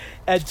 man.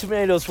 And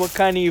tomatoes, what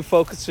kind are you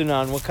focusing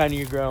on? What kind are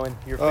you growing?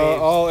 Your faves?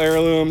 All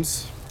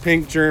heirlooms.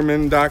 Pink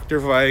German, Dr.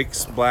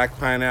 Vikes, black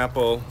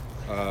pineapple,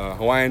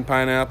 Hawaiian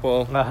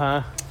pineapple.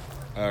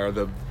 Are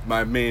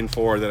my main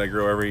 4 that I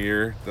grow every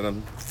year that I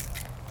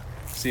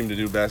seem to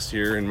do best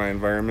here in my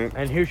environment.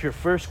 And here's your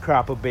first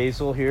crop of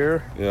basil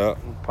here. Yeah.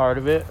 Part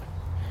of it.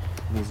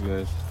 These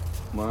guys.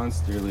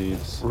 Monster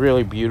leaves.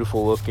 Really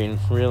beautiful looking,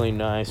 really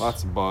nice.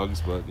 Lots of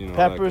bugs, but you know.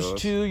 Peppers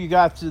too. You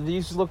got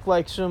these look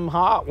like some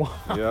hot ones.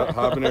 Yeah,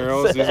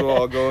 habaneros. These will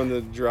all go in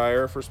the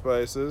dryer for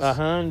spices.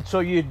 And so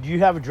you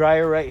have a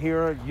dryer right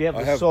here. You have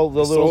the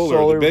little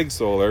solar, the big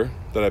solar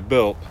that I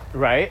built.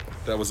 Right.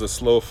 That was a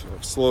Slow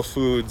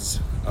Foods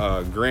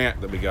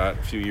grant that we got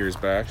a few years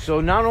back.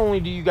 So not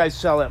only do you guys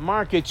sell at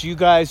markets, you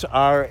guys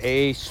are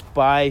a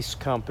spice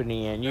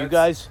company, and you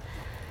guys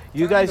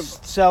You guys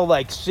sell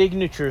like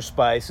signature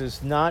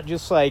spices, not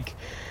just like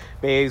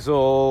basil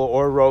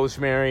or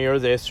rosemary or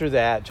this or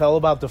that. Tell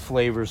about the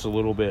flavors a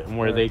little bit and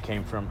where they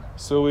came from.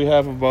 So we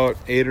have about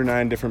 8 or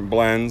 9 different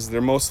blends.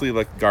 They're mostly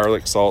like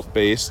garlic salt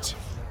based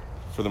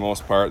for the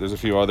most part. There's a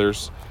few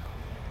others.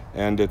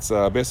 And it's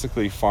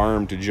basically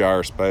farm to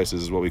jar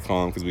spices is what we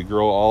call them, because we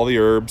grow all the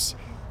herbs,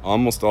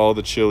 almost all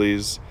the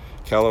chilies,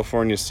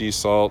 California sea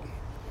salt,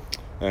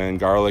 and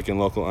garlic and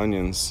local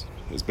onions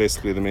is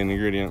basically the main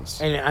ingredients.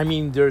 And I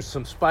mean, there's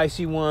some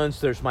spicy ones.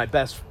 There's my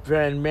best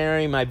friend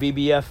Mary, my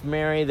BBF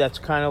Mary. That's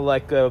kind of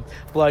like a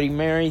Bloody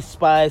Mary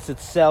spice.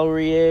 It's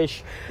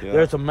celery-ish. Yeah.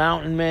 There's a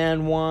Mountain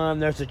Man one.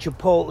 There's a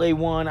Chipotle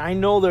one. I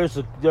know there's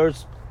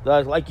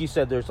like you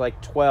said, there's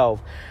like 12,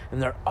 and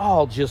they're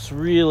all just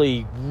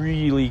really,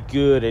 really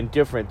good and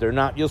different. They're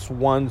not just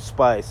one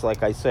spice,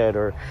 like I said,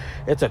 or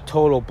it's a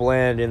total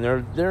blend, and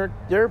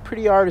they're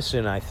pretty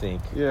artisan, I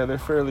think. Yeah, they're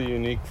fairly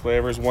unique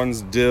flavors.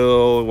 One's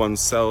dill,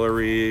 one's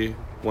celery,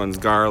 one's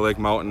garlic.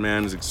 Mountain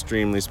Man is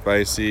extremely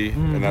spicy,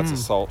 and that's a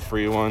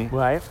salt-free one.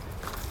 Right.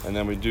 And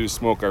then we do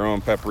smoke our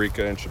own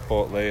paprika and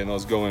chipotle, and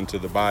those go into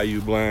the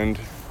Bayou blend,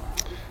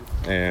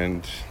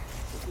 and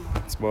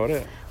that's about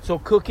it. So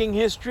cooking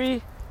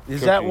history?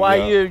 Is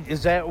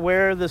that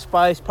where the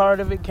spice part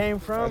of it came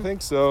from? I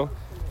think so.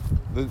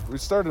 We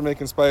started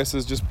making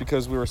spices just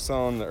because we were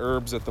selling the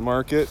herbs at the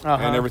market,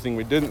 and everything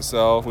we didn't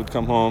sell, we'd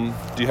come home,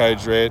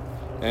 dehydrate,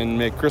 and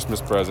make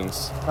Christmas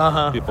presents.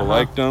 People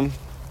liked them,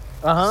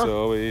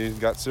 so we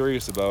got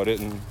serious about it,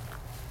 and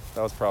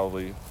that was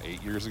probably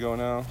 8 years ago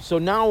now. So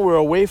now we're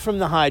away from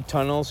the high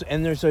tunnels,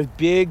 and there's a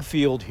big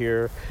field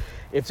here.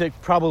 It's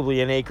probably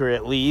an acre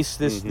at least,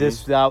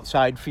 this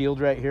outside field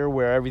right here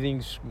where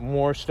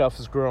more stuff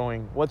is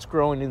growing. What's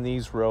growing in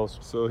these rows?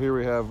 So here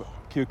we have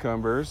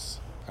cucumbers.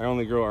 I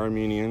only grow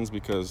Armenians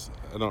because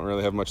I don't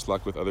really have much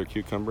luck with other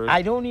cucumbers.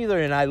 I don't either,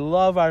 and I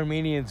love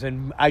Armenians,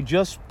 and I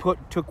just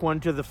took one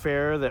to the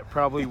fair that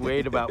probably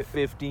weighed about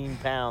 15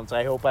 pounds.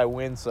 I hope I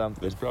win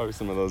something. There's probably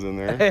some of those in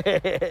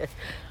there.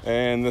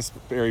 And this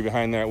area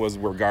behind that was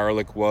where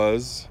garlic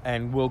was.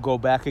 And we'll go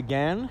back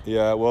again?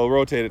 Yeah, we'll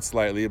rotate it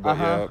slightly, but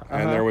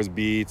And there was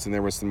beets, and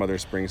there was some other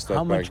spring stuff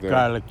How back much there.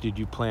 garlic did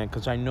you plant?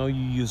 Because I know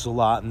you use a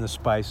lot in the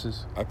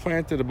spices. I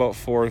planted about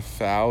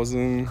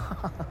 4,000.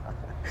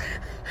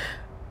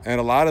 And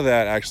a lot of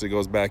that actually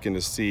goes back into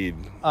seed.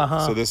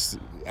 So this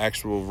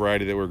actual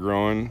variety that we're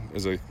growing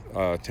is a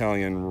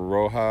Italian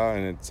Roja,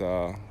 and it's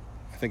I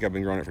think I've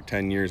been growing it for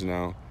 10 years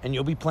now. And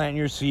you'll be planting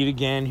your seed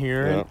again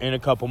here in a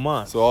couple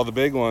months. So all the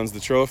big ones, the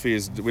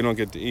trophies, we don't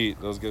get to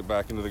eat. Those get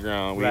back into the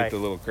ground. We eat the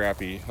little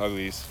crappy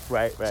uglies.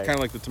 Right. It's kind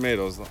of like the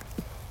tomatoes.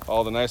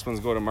 All the nice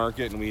ones go to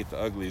market, and we eat the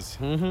uglies.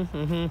 And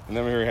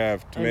then we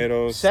have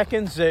tomatoes. And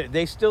seconds,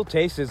 they still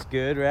taste as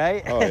good,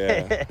 right? Oh,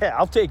 yeah.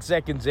 I'll take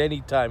seconds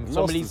anytime. If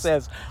somebody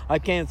says, I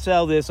can't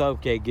sell this,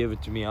 okay, give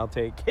it to me. I'll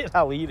take it.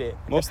 I'll eat it.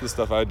 Most of the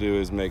stuff I do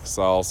is make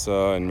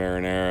salsa and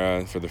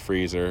marinara for the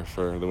freezer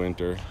for the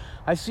winter.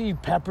 I see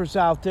peppers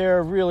out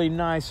there, really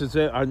nice.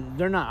 They're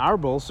not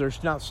arbors. They're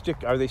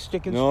not Are they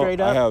sticking straight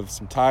up? I have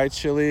some Thai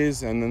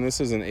chilies, and then this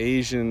is an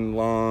Asian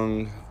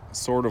long,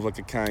 sort of like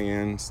a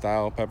cayenne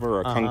style pepper,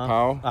 or a kung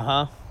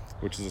pao,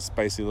 which is a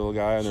spicy little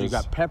guy. And so you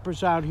got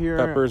peppers out here.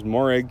 Peppers,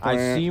 more eggplant.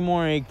 I see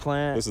more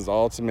eggplant. This is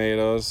all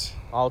tomatoes.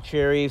 All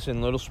cherries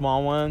and little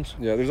small ones?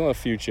 Yeah, there's only a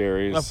few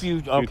cherries. A few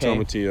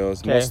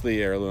tomatillos.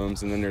 Mostly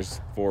heirlooms, and then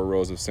there's 4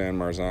 rows of San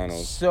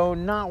Marzanos. So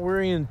not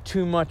worrying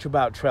too much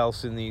about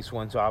trellising these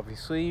ones,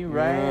 obviously,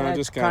 right? Yeah,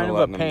 just kind of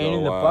a pain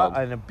in the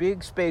butt. In a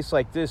big space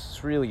like this,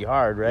 it's really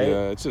hard, right?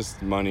 Yeah, it's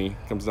just money.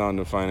 Comes down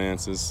to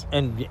finances.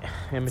 And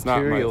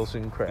materials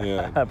and crap,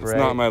 yeah, right? It's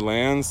not my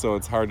land, so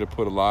it's hard to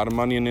put a lot of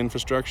money in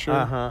infrastructure.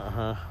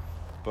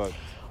 But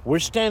we're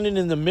standing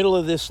in the middle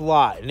of this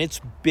lot, and it's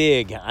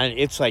big. And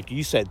it's like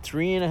you said,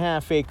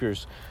 3.5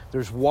 acres.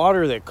 There's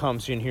water that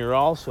comes in here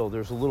also.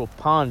 There's a little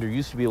pond. There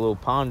used to be a little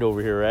pond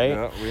over here, right?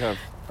 Yeah, we have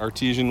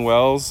artesian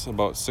wells,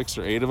 about 6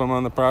 or 8 of them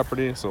on the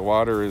property. So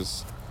water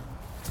is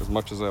as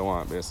much as I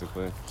want,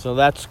 basically. So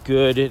that's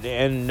good.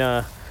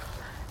 And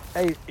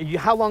hey,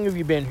 how long have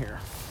you been here?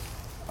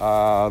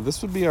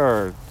 This would be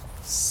our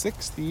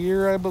 6th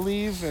year, I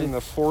believe, and the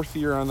 4th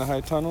year on the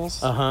high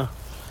tunnels.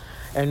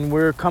 And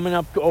we're coming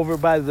up over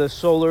by the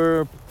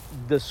solar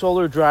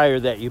dryer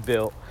that you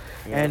built.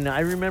 Yeah. And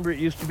I remember it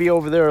used to be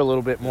over there a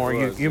little bit more.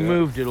 You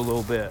moved it a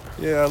little bit.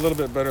 Yeah, a little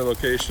bit better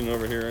location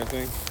over here, I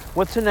think.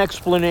 What's an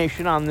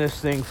explanation on this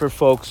thing for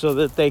folks so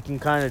that they can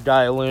kind of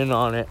dial in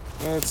on it?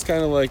 It's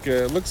kind of like,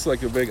 it looks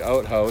like a big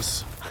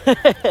outhouse.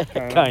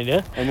 Kind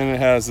of. And then it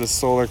has this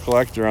solar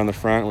collector on the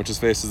front, which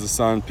faces the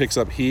sun, picks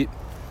up heat,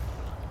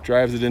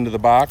 drives it into the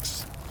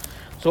box.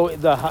 So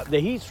the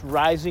heat's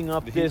rising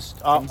up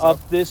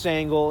this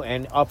angle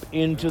and up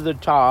into the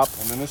top.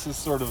 And then this is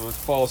sort of a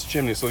false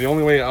chimney. So the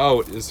only way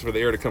out is for the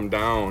air to come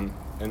down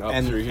and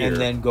up through here. And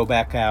then go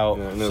back out.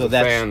 Yeah, and there's so a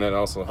that's fan that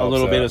also helps a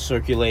little bit that. of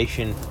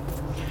circulation.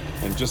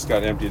 And just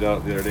got emptied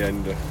out the other day. I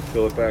need to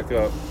fill it back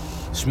up.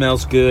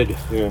 Smells good.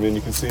 Yeah, I mean,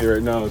 you can see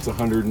right now it's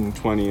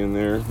 120 in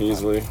there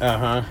easily.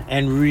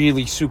 And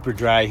really super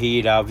dry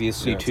heat,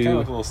 obviously, It's too. kind of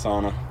like a little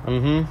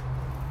sauna.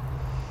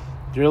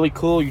 It's really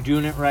cool. You're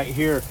doing it right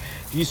here.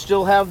 Do you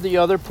still have the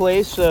other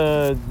place,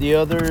 the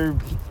other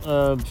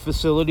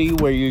facility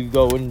where you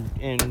go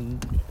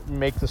and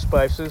make the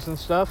spices and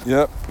stuff?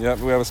 Yep. We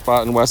have a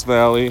spot in West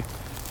Valley.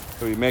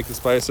 So we make the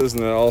spices,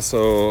 and it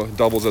also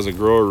doubles as a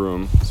grow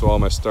room. So all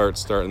my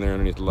start in there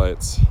underneath the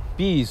lights.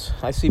 Bees.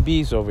 I see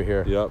bees over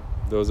here. Yep.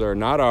 Those are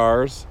not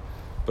ours,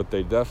 but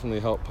they definitely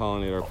help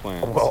pollinate our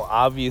plants. Well,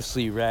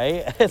 obviously,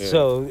 right? Yeah.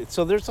 So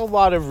there's a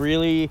lot of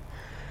really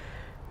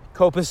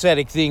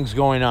copacetic things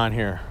going on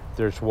here.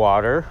 There's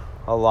water,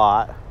 a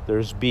lot.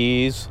 There's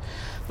bees.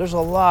 There's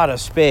a lot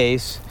of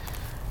space.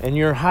 And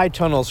your high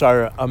tunnels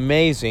are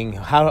amazing.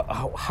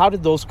 How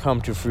did those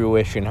come to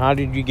fruition? How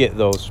did you get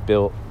those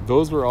built?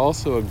 Those were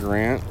also a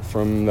grant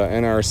from the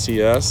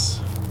NRCS,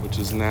 which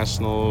is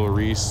National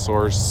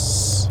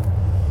Resource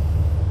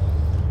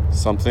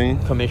something.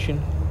 Commission,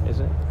 is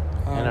it?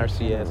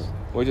 NRCS.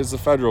 Which is a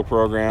federal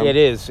program. It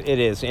is,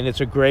 and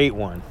it's a great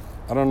one.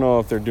 I don't know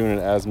if they're doing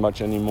it as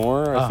much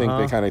anymore. I think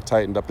they kind of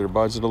tightened up their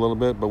budget a little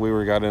bit, but we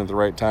got in at the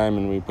right time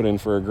and we put in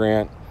for a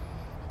grant.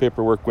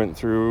 Paperwork went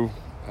through.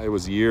 It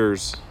was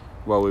years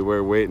while we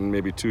were waiting,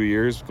 maybe 2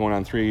 years, going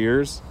on 3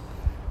 years.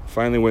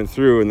 Finally went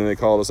through, and then they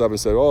called us up and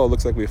said, "Oh, it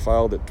looks like we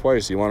filed it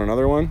twice. You want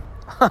another one?"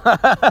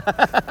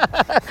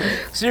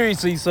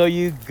 Seriously, so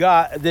you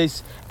got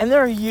this, and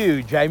they're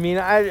huge. I mean,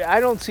 I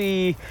don't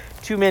see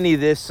too many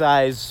this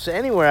size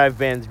anywhere I've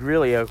been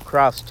really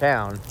across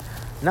town.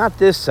 Not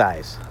this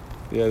size.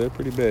 Yeah, they're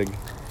pretty big.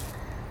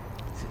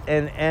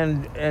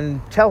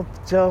 And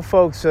tell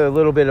folks a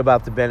little bit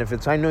about the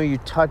benefits. I know you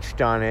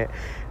touched on it,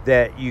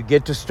 that you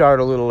get to start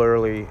a little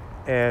early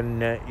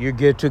and you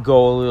get to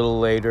go a little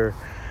later.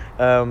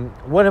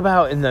 What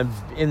about in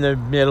the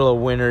middle of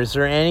winter? Is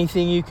there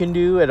anything you can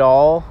do at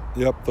all?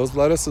 Yep, those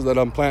lettuces that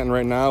I'm planting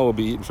right now will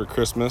be eaten for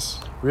Christmas.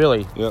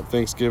 Really? Yep,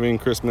 Thanksgiving,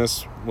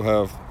 Christmas, we'll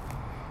have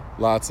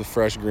lots of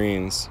fresh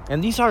greens.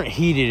 And these aren't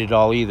heated at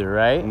all either,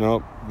 right?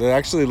 Nope. They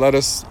actually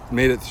lettuce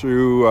made it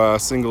through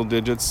single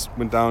digits,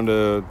 went down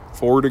to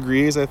 4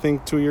 degrees, I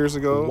think, 2 years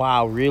ago.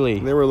 Wow, really?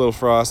 They were a little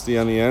frosty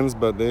on the ends,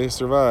 but they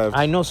survived.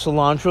 I know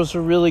cilantro's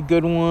a really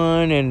good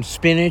one, and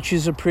spinach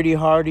is a pretty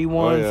hardy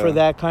one for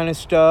that kind of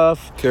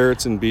stuff.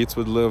 Carrots and beets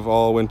would live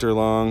all winter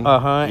long.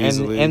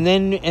 Easily. And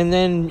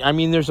then I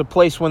mean, there's a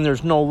place when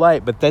there's no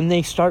light, but then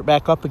they start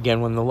back up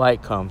again when the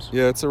light comes.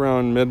 Yeah, it's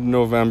around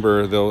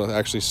mid-November. They'll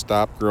actually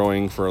stop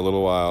growing for a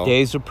little while.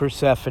 Days of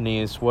Persephone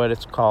is what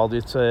it's called.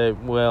 It's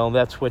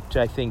that's what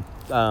I think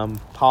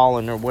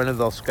Pollen or one of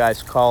those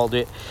guys called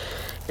it.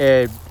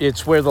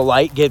 It's where the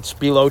light gets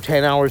below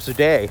 10 hours a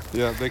day.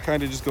 Yeah, they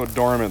kind of just go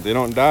dormant. They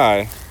don't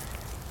die,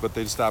 but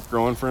they stop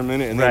growing for a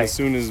minute, and then as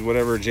soon as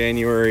whatever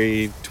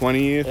January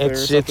 20th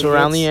it's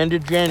around the end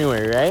of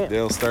January, right?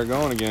 They'll start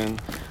going again.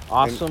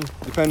 Awesome. And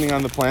depending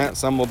on the plant,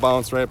 some will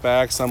bounce right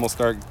back, some will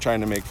start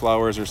trying to make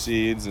flowers or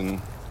seeds,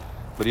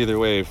 but either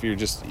way, if you're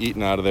just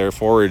eating out of there,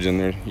 foraging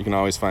there, you can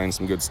always find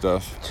some good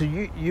stuff. So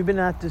you've been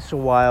at this a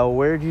while.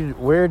 Where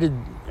did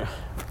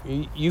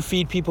you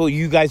feed people?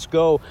 You guys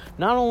go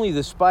not only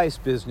the spice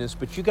business,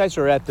 but you guys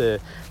are at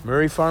the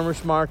Murray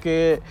Farmers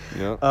Market.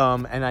 Yeah.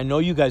 And I know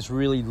you guys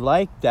really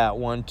like that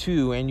one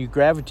too, and you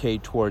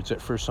gravitate towards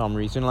it for some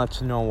reason.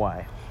 Let's know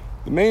why.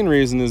 The main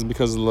reason is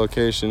because of the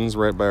location's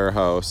right by our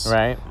house.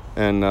 Right.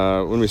 And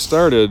when we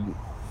started,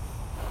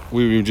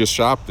 we would just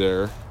shop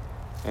there.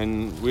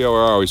 And we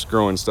were always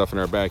growing stuff in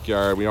our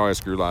backyard. We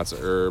always grew lots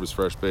of herbs,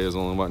 fresh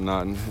basil and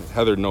whatnot. And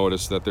Heather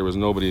noticed that there was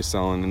nobody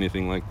selling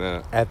anything like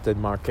that at the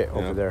market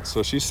over there.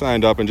 So she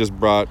signed up and just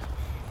brought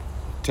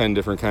 10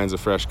 different kinds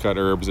of fresh cut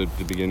herbs at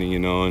the beginning,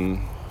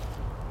 and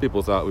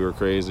people thought we were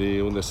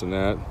crazy and this and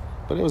that.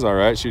 But it was all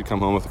right. She'd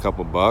come home with a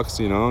couple bucks,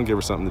 and give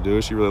her something to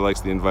do. She really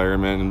likes the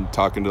environment and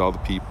talking to all the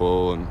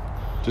people and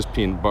just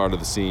being part of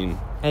the scene.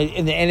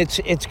 And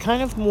it's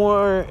kind of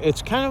more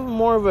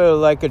of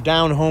a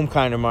down home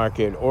kind of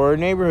market or a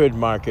neighborhood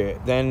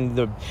market than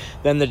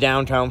the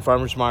downtown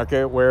farmers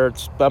market where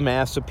it's a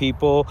mass of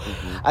people.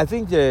 Mm-hmm.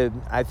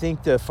 I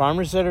think the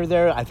farmers that are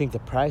there, I think the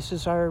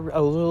prices are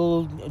a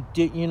little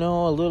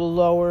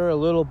lower, a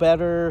little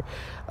better.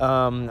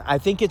 I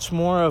think it's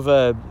more of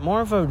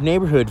a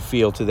neighborhood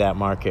feel to that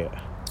market.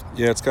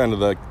 Yeah, it's kind of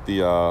like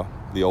the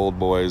old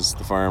boys,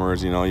 the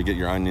farmers. You get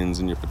your onions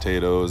and your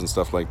potatoes and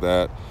stuff like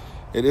that.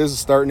 It is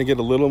starting to get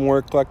a little more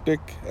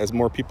eclectic as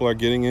more people are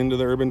getting into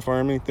the urban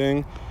farming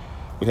thing.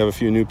 We have a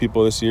few new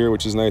people this year,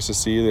 which is nice to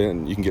see.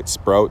 And you can get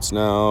sprouts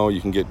now. You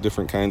can get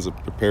different kinds of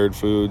prepared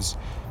foods.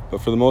 But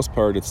for the most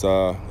part, it's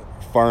a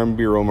farm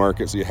bureau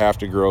market, so you have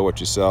to grow what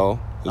you sell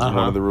is one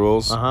of the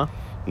rules.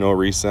 No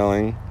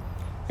reselling.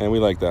 And we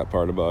like that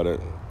part about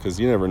it because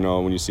you never know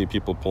when you see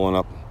people pulling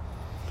up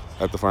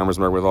at the farmer's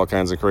market with all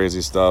kinds of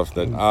crazy stuff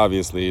that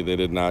obviously they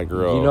did not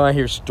grow. You know, I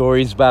hear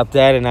stories about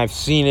that, and I've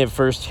seen it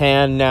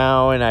firsthand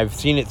now, and I've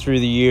seen it through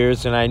the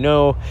years, and I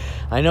know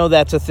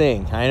that's a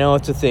thing. I know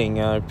it's a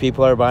thing.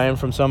 People are buying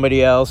from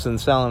somebody else and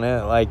selling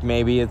it like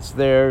maybe it's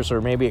theirs,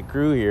 or maybe it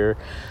grew here,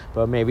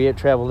 but maybe it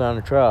traveled on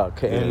a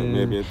truck. And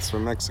maybe it's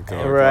from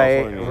Mexico or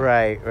right,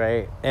 California.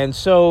 right. And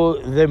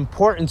so the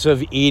importance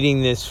of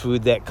eating this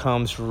food that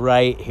comes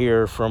right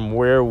here from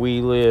where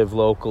we live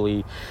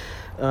locally,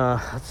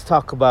 let's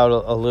talk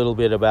about a little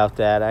bit about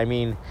that. I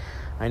mean,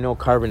 I know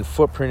carbon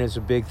footprint is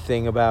a big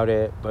thing about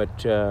it, but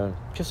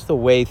just the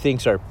way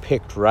things are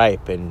picked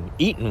ripe and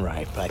eaten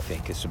ripe, I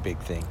think, is a big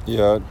thing.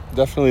 Yeah,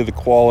 definitely the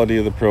quality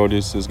of the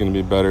produce is going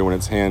to be better when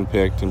it's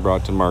hand-picked and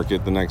brought to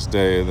market the next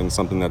day than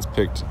something that's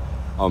picked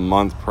a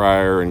month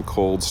prior in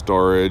cold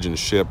storage and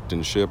shipped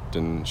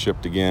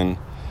again.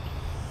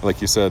 Like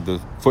you said, the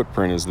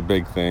footprint is the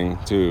big thing,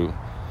 too,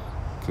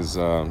 because,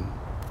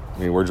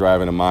 we're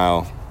driving a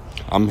mile.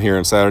 I'm here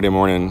on Saturday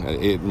morning at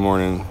 8 in the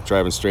morning,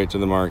 driving straight to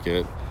the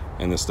market,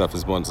 and this stuff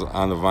is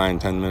on the vine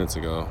 10 minutes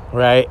ago.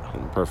 Right.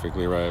 And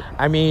perfectly ripe.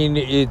 I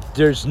mean,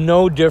 there's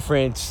no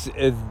difference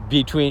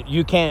between,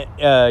 you can't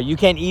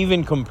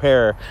even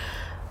compare.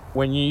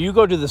 When you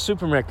go to the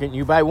supermarket and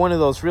you buy one of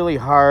those really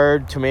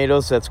hard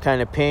tomatoes that's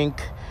kind of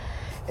pink,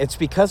 it's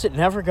because it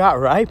never got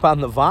ripe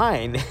on the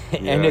vine.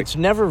 And it's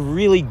never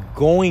really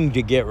going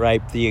to get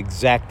ripe the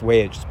exact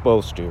way it's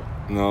supposed to.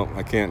 No,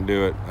 I can't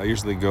do it. I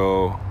usually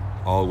go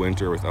all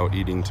winter without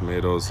eating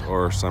tomatoes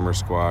or summer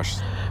squash,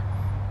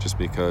 just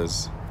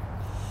because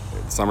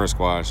summer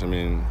squash, I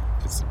mean,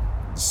 it's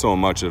so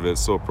much of it,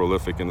 so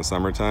prolific in the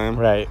summertime,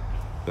 right,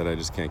 that I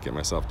just can't get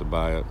myself to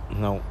buy it.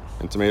 No.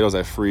 And tomatoes,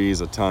 I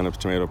freeze a ton of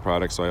tomato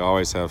products, so I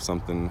always have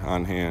something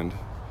on hand.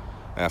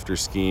 After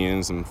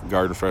skiing, some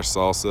garden fresh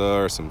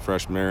salsa or some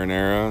fresh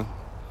marinara.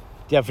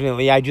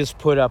 Definitely. I just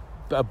put up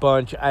a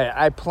bunch.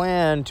 I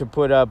plan to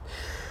put up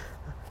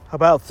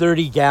about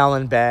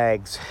 30-gallon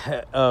bags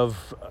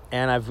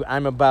and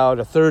I'm about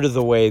a third of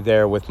the way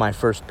there with my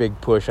first big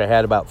push. I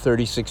had about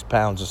 36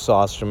 pounds of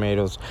sauce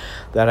tomatoes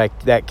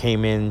that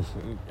came in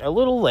a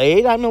little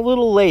late. I'm a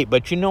little late,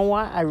 but you know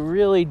what?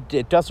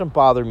 It doesn't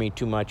bother me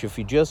too much if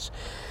you just...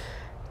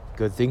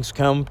 Good things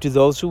come to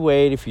those who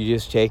wait. If you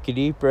just take a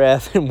deep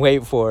breath and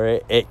wait for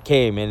it, it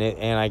came,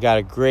 and I got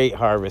a great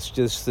harvest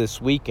just this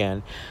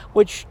weekend,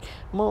 which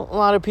a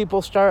lot of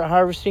people start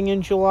harvesting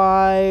in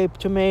July,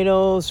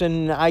 tomatoes,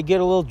 and I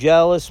get a little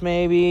jealous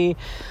maybe.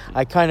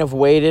 I kind of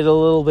waited a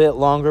little bit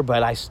longer,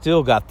 but I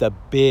still got the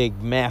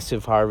big,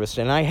 massive harvest,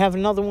 and I have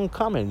another one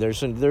coming.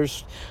 There's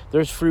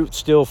fruit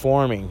still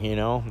forming,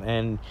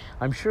 and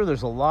I'm sure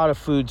there's a lot of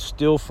food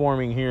still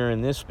forming here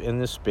in this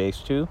space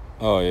too.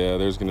 Oh yeah,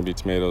 there's going to be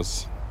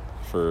tomatoes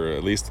for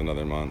at least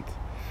another month.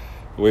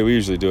 The way we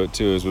usually do it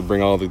too is we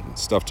bring all the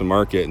stuff to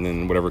market, and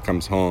then whatever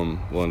comes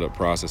home we'll end up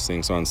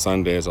processing. So on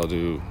Sundays I'll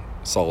do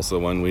salsa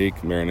one week,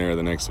 marinara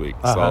the next week,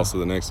 salsa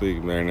the next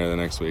week, marinara the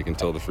next week,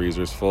 until the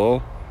freezer's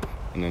full,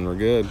 and then we're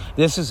good.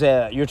 This is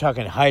you're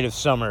talking height of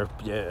summer,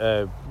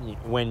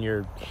 when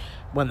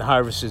the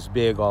harvest is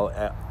big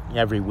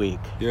every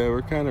week. Yeah,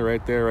 we're kind of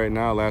right there right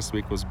now. Last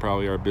week was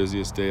probably our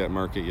busiest day at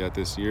market yet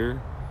this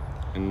year,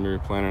 and we're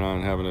planning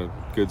on having a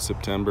good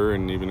September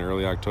and even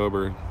early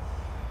October,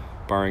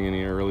 barring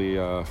any early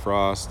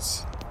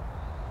frosts.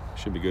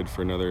 Should be good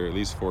for another at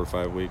least 4 or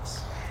 5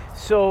 weeks.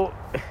 So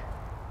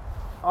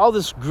all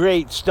this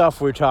great stuff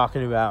we're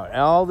talking about,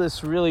 all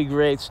this really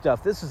great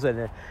stuff, this is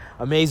an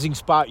amazing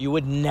spot. You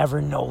would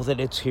never know that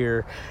it's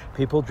here.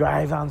 People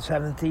drive on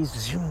 70s,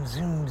 zoom,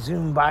 zoom,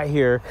 zoom by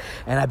here,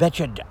 and I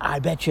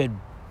bet you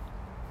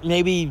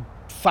maybe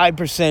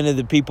 5% of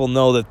the people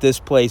know that this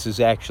place is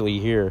actually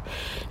here.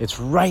 It's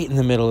right in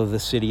the middle of the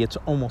city. It's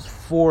almost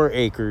 4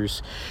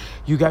 acres.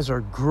 You guys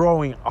are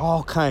growing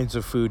all kinds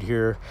of food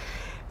here.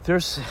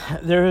 There's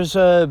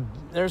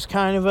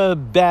kind of a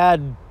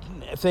bad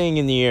thing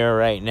in the air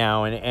right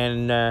now,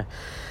 and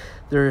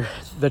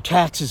the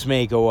taxes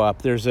may go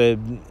up.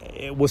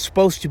 It was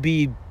supposed to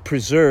be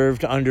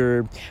preserved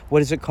under,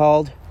 what is it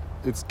called?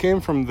 It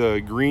came from the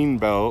Green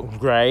Belt,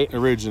 right?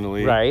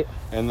 Originally, right?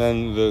 And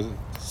then the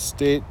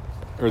state,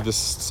 or the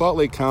Salt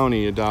Lake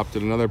County,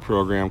 adopted another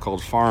program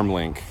called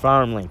FarmLink.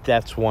 FarmLink,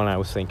 that's one I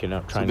was thinking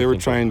of. So they were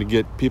trying to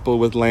get people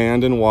with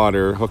land and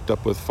water hooked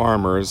up with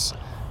farmers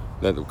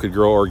that could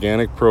grow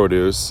organic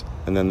produce,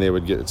 and then they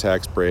would get a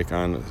tax break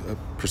on a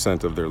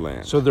percent of their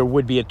land. So there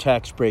would be a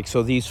tax break.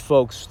 So these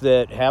folks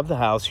that have the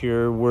house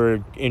here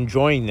were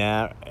enjoying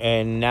that,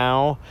 and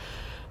now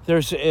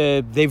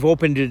they've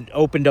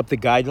opened up the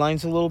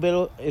guidelines a little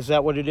bit. Is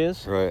that what it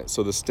is? Right.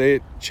 So the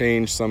state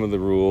changed some of the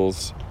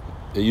rules.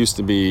 It used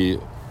to be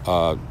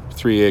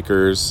 3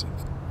 acres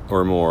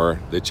or more.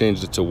 They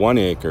changed it to 1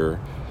 acre,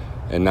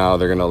 and now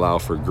they're going to allow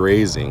for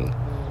grazing,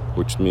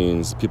 which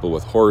means people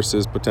with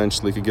horses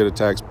potentially could get a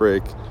tax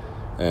break.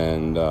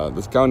 And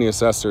the county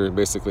assessor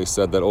basically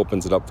said that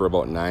opens it up for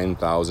about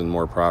 9,000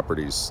 more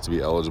properties to be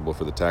eligible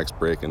for the tax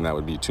break, and that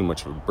would be too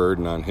much of a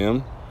burden on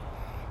him.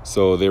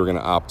 So they were going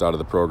to opt out of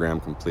the program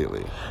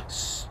completely.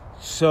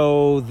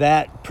 So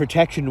that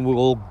protection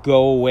will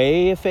go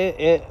away if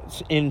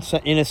it's in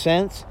a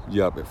sense?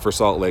 Yep, for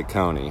Salt Lake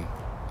County.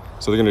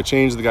 So they're going to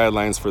change the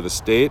guidelines for the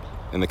state,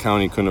 and the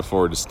county couldn't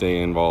afford to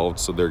stay involved,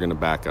 so they're going to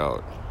back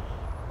out.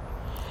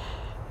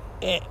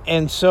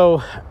 And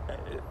so,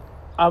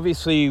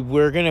 obviously,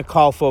 we're going to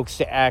call folks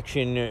to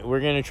action. We're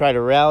going to try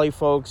to rally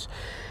folks.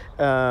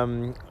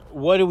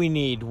 What do we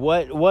need?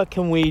 What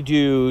can we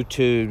do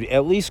to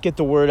at least get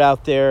the word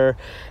out there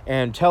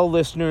and tell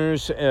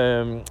listeners,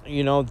 to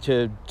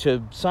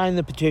sign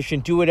the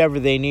petition, do whatever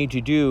they need to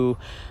do,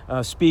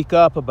 speak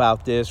up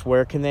about this?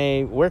 Where can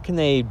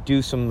they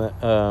do some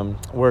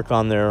work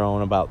on their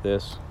own about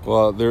this?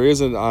 Well, there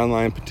is an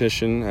online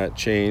petition at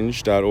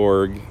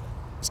change.org.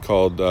 It's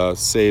called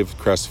Save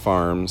Cress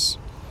Farms,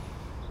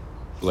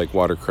 like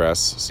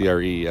watercress,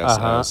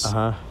 CRESS,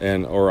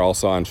 and or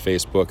also on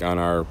Facebook on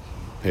our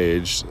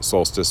page,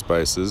 Solstice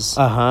Spices.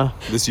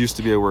 This used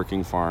to be a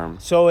working farm.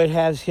 So it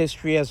has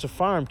history as a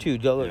farm too.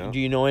 Do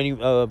you know any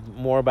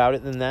more about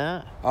it than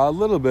that? A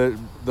little bit.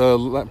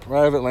 The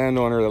private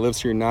landowner that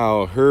lives here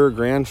now, her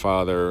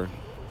grandfather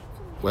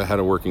had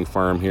a working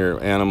farm here,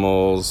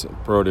 animals,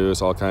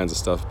 produce, all kinds of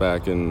stuff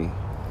back in,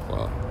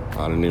 well,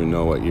 I don't even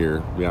know what year,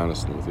 to be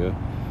honest with you.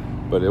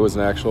 But it was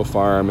an actual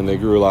farm, and they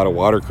grew a lot of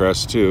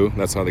watercress too.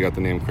 That's how they got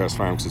the name Cress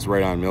Farm, because it's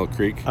right on Mill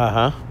Creek.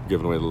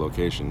 Giving away the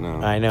location now.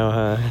 I know,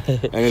 huh?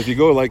 And if you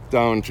go like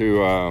down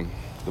to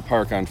the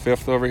park on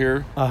 5th over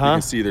here, you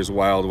can see there's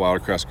wild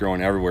watercress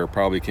growing everywhere.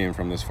 Probably came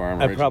from this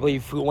farm. I probably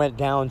went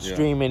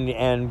downstream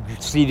and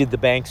seeded the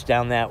banks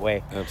down that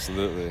way.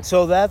 Absolutely.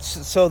 So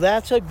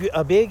that's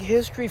a big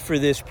history for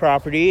this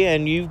property,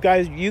 and you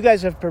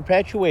guys have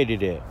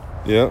perpetuated it.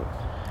 Yep,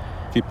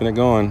 keeping it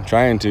going,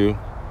 trying to.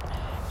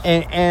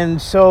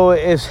 And so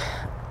is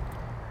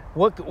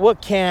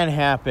what can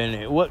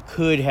happen? What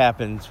could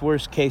happen? It's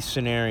worst case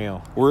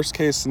scenario. Worst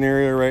case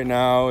scenario right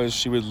now is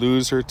she would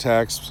lose her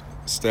tax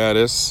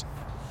status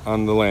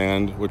on the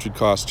land, which would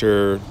cost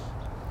her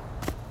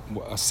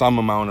some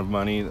amount of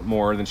money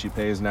more than she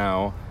pays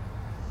now,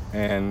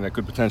 and that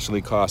could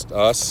potentially cost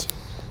us,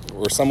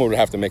 or someone would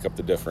have to make up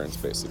the difference,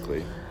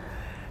 basically.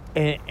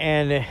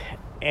 And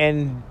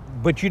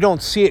but you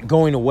don't see it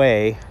going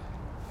away.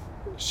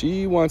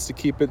 She wants to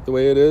keep it the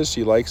way it is.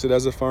 She likes it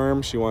as a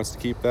farm. She wants to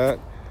keep that.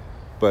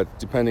 But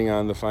depending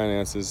on the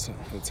finances,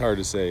 it's hard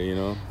to say, you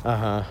know?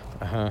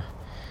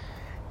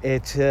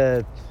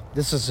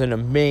 This is an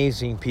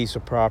amazing piece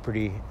of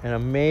property.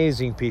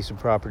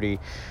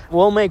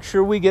 We'll make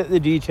sure we get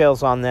the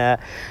details on that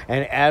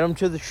and add them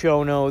to the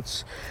show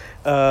notes.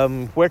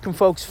 Where can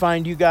folks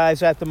find you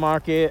guys at the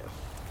market?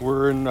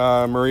 We're in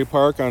Murray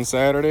Park on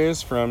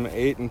Saturdays from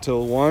 8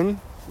 until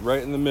 1,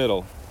 right in the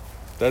middle,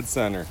 dead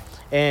center.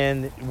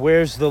 And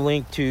where's the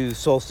link to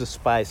Solstice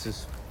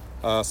Spices?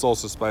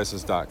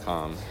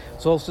 SolsticeSpices.com.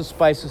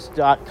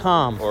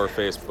 SolsticeSpices.com. Or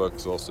Facebook,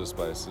 Solstice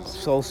Spices.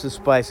 Solstice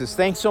Spices.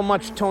 Thanks so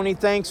much, Tony.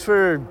 Thanks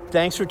for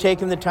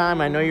taking the time.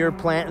 I know you're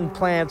planting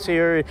plants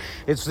here.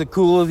 It's the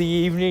cool of the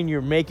evening.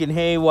 You're making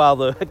hay while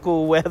the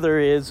cool weather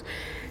is.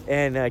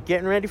 And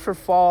getting ready for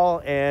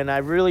fall. And I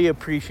really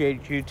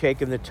appreciate you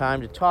taking the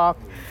time to talk.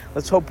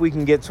 Let's hope we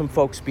can get some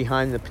folks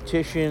behind the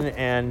petition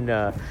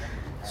and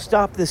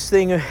stop this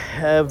thing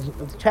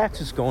of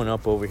taxes going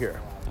up over here.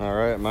 All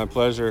right, my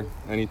pleasure.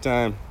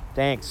 Anytime.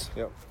 Thanks.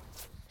 Yep.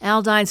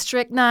 Aldine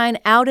Strychnine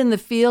out in the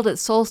field at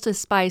Solstice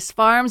Spice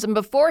Farms, and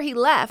before he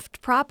left,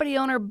 property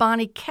owner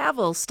Bonnie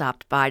Cavill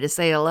stopped by to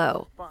say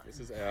hello. This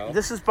is Al.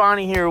 This is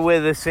Bonnie here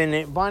with us,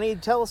 and Bonnie,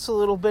 tell us a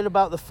little bit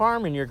about the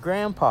farm and your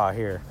grandpa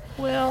here.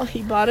 Well,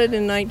 he bought it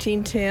in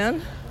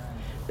 1910.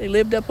 They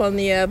lived up on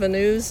the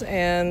avenues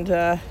and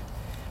had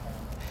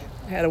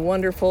a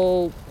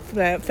wonderful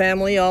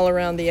family all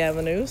around the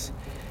avenues.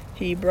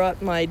 He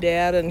brought my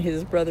dad and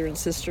his brother and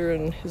sister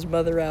and his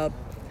mother out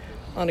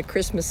on a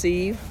Christmas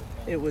Eve.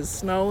 It was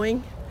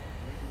snowing,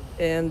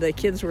 and the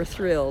kids were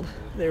thrilled.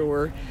 There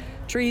were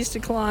trees to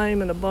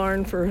climb and a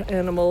barn for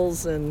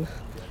animals and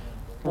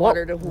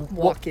water to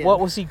walk in. What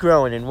was he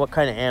growing, and what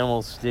kind of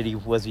animals did he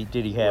have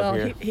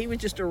here? Well, he was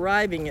just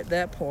arriving at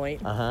that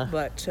point.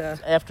 But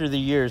after the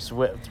years,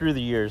 through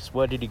the years,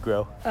 what did he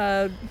grow?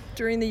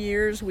 During the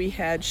years, we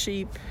had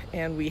sheep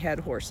and we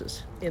had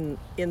horses in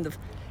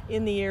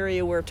the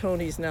area where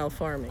Tony's now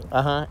farming.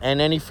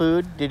 And any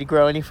food? Did he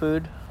grow any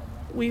food?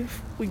 We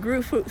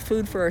grew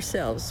food for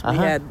ourselves.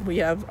 We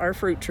have our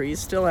fruit trees,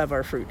 still have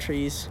our fruit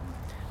trees.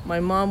 My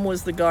mom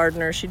was the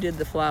gardener. She did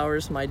the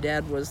flowers. My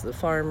dad was the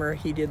farmer.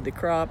 He did the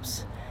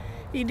crops.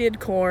 He did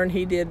corn.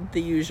 He did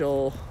the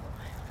usual,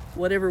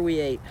 whatever we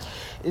ate.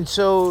 And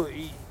so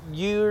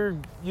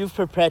you've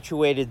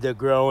perpetuated the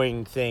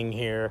growing thing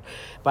here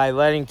by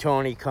letting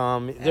Tony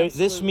come.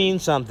 This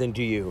means something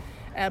to you.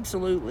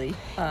 Absolutely.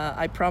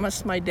 I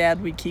promised my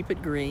dad we'd keep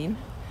it green.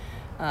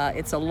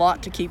 It's a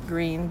lot to keep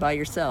green by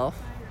yourself.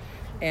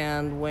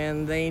 And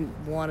when they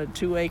wanted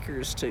 2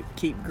 acres to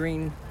keep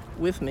green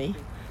with me,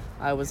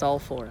 I was all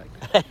for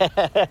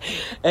it.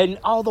 And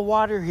all the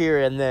water here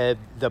and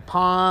the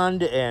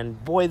pond,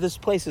 and boy, this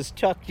place is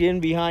tucked in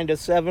behind a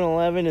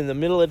 7-Eleven in the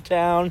middle of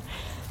town.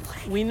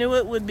 We knew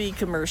it would be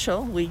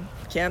commercial. We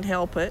can't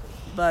help it,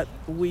 but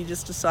we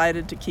just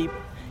decided to keep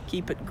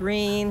it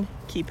green,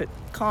 keep it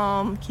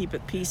calm, keep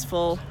it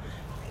peaceful.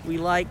 We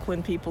like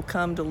when people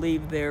come to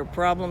leave their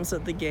problems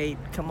at the gate.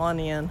 Come on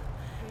in,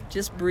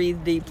 just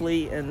breathe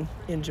deeply and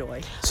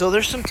enjoy. So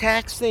there's some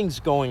tax things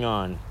going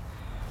on.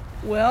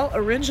 Well,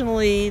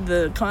 originally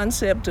the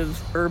concept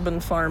of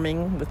urban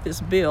farming with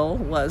this bill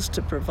was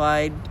to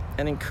provide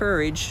and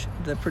encourage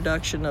the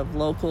production of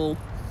local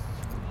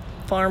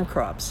farm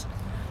crops,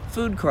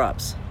 food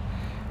crops.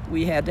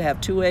 We had to have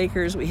 2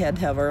 acres, we had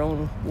to have our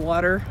own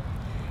water,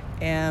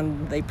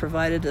 and they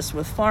provided us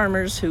with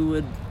farmers who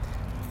would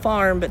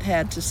farm but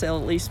had to sell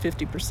at least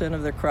 50%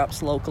 of their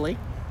crops locally,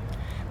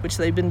 which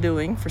they've been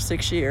doing for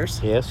 6 years.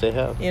 Yes, they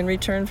have. In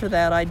return for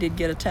that, I did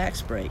get a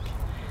tax break.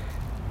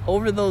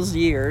 Over those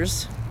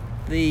years,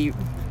 the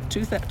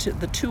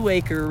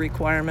 2-acre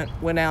requirement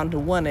went down to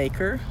 1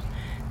 acre,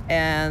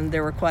 and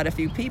there were quite a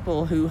few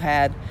people who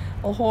had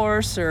a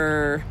horse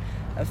or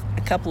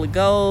a couple of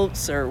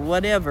goats or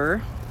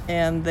whatever,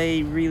 and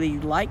they really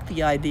liked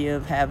the idea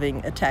of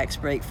having a tax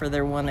break for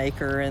their 1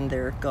 acre and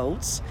their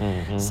goats.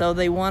 Mm-hmm. So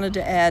they wanted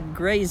to add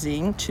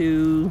grazing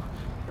to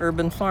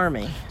urban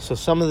farming. So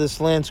some of this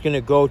land's going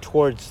to go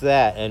towards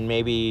that and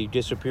maybe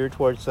disappear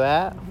towards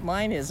that?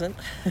 Mine isn't.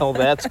 Oh,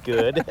 that's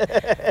good.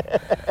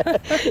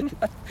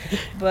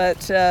 But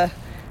the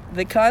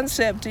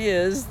concept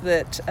is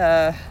that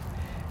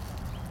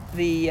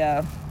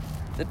the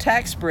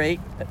tax break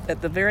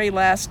at the very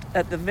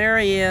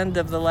end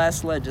of the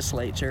last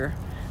legislature,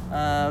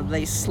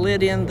 they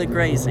slid in the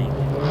grazing,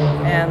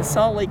 and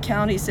Salt Lake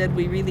County said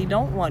we really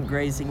don't want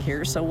grazing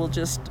here, so we'll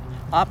just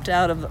opt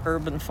out of the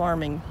urban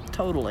farming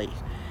totally,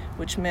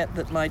 which meant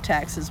that my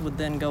taxes would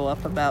then go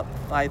up about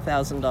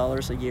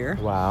 $5,000 a year.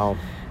 Wow.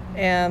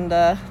 And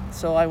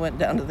so I went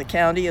down to the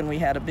county and we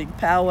had a big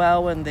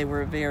powwow, and they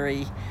were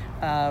very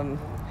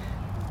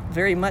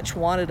much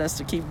wanted us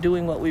to keep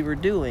doing what we were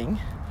doing,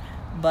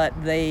 but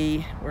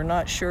they were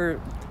not sure.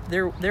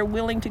 They're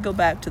willing to go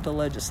back to the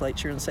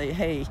legislature and say,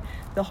 hey,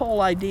 the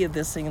whole idea of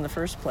this thing in the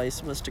first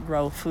place was to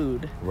grow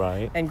food,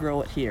 right, and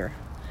grow it here.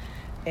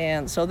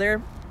 And so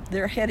they're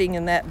heading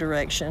in that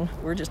direction.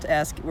 We're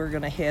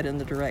going to head in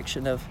the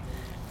direction of,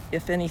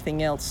 if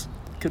anything else,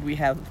 could we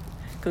have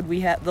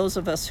those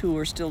of us who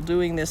are still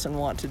doing this and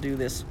want to do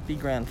this be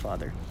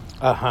grandfathered?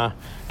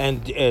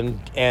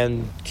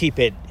 And keep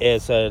it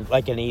as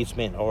like an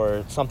easement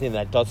or something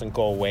that doesn't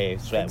go away.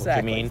 Is that what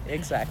you mean?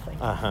 Exactly.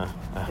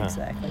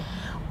 Exactly.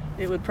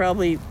 It would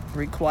probably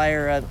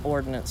require an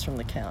ordinance from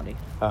the county.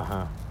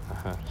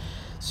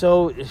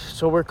 So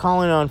we're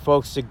calling on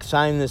folks to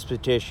sign this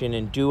petition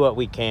and do what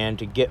we can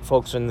to get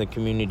folks in the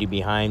community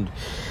behind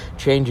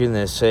changing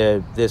this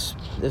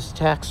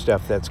tax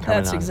stuff that's coming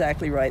on. That's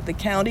exactly right. The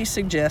county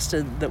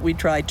suggested that we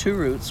try 2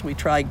 routes.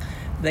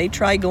 They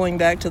try going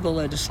back to the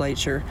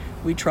legislature.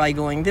 We try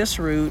going this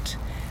route,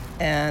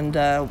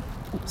 and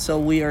so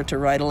we are to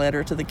write a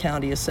letter to the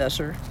county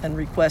assessor and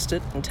request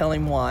it and tell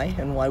him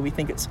why we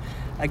think it's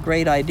a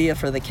great idea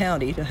for the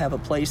county to have a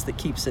place that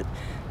keeps it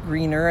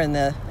greener and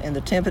the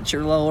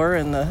temperature lower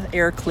and the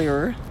air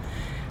clearer,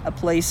 a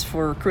place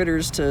for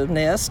critters to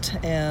nest,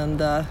 and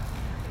a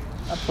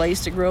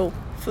place to grow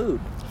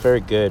food. Very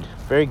good,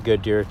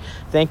 dear.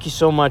 Thank you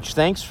so much.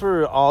 Thanks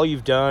for all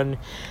you've done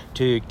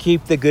to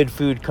keep the good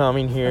food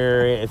coming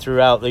here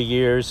throughout the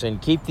years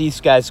and keep these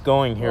guys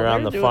going here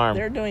on the farm.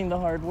 They're doing the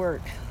hard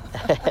work.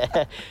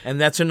 And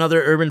that's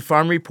another Urban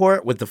Farm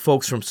Report with the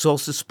folks from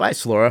Solstice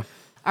Spice, Laura.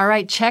 All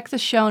right, check the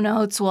show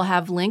notes. We'll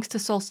have links to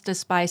Solstice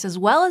Spice as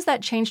well as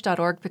that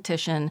change.org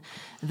petition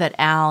that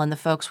Al and the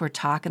folks were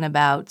talking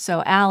about.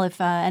 So, Al,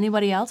 if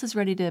anybody else is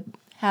ready to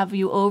have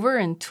you over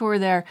and tour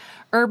their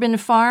urban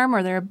farm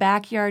or their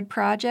backyard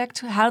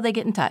project, how do they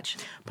get in touch?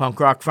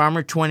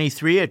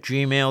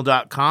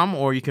 punkrockfarmer23@gmail.com,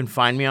 or you can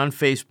find me on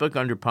Facebook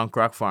under Punk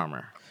Rock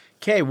Farmer.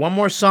 Okay, one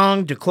more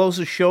song to close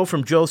the show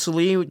from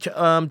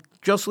Joselie.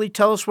 Joselie,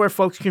 tell us where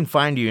folks can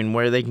find you and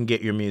where they can get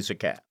your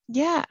music at.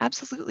 Yeah,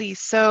 absolutely.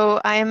 So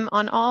I'm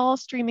on all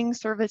streaming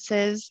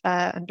services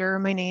under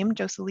my name,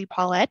 Joselie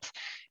Paulette.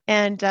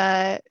 And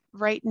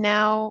right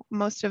now,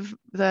 most of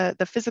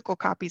the physical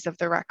copies of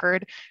the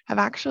record have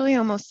actually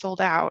almost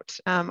sold out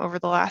over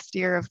the last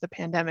year of the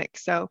pandemic.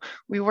 So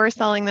we were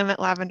selling them at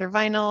Lavender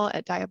Vinyl,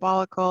 at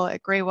Diabolical,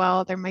 at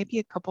Graywell. There might be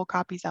a couple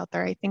copies out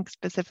there, I think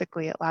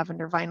specifically at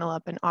Lavender Vinyl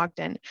up in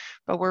Ogden,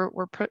 but we're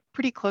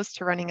pretty close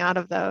to running out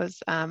of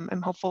those.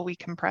 I'm hopeful we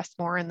can press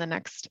more in the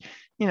next,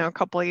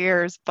 couple of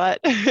years, but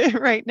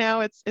right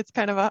now it's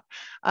kind of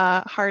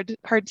hard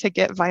to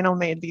get vinyl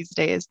made these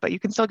days, but you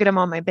can still get them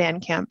on my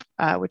Bandcamp,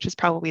 which is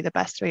probably the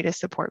best way to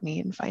support me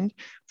and find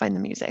the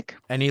music.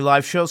 Any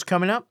live shows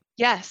coming up?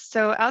 Yes.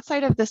 So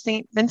outside of the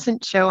St.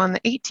 Vincent show on the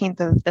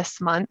 18th of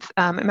this month,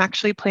 I'm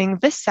actually playing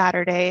this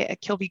Saturday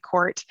at Kilby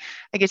Court.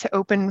 I get to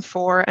open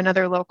for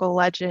another local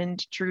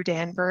legend, Drew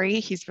Danbury.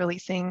 He's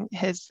releasing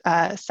his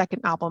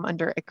second album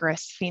under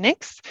Icarus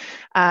Phoenix,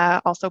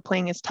 also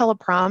playing his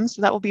Teleprom.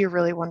 So that will be a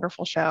really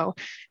wonderful show.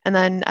 And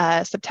then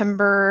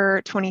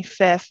September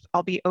 25th,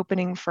 I'll be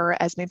opening for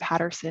Esme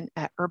Patterson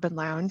at Urban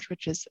Lounge,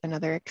 which is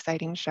another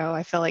exciting show.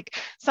 I feel like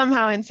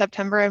somehow in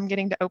September, I'm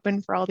getting to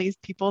open for all these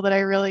people that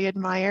I really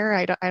admire.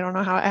 I don't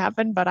know how it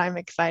happened, but I'm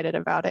excited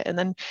about it. And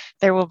then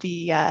there will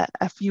be a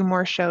few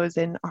more shows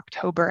in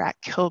October at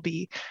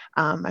Kilby.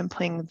 I'm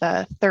playing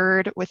the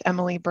 3rd with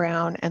Emily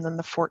Brown, and then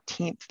the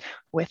 14th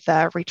with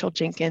Rachel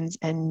Jenkins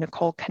and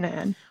Nicole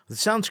Canan. It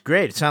sounds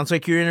great. It sounds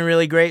like you're in a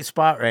really great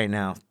spot right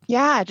now.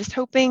 Yeah, just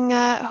hoping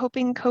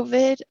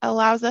COVID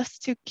allows us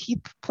to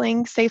keep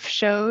playing safe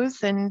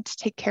shows and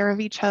take care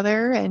of each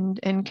other and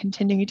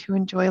continue to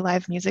enjoy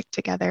live music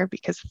together,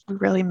 because we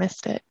really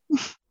missed it.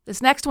 This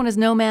next one is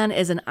No Man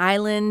is an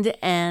Island,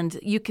 and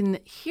you can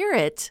hear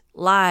it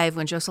live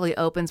when Joselie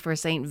opens for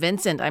St.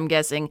 Vincent, I'm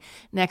guessing,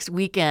 next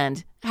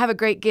weekend. Have a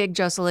great gig,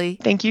 Joselie.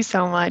 Thank you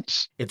so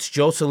much. It's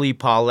Joselie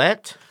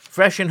Paulette,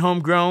 fresh and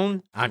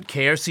homegrown on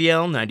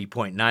KRCL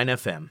 90.9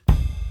 FM.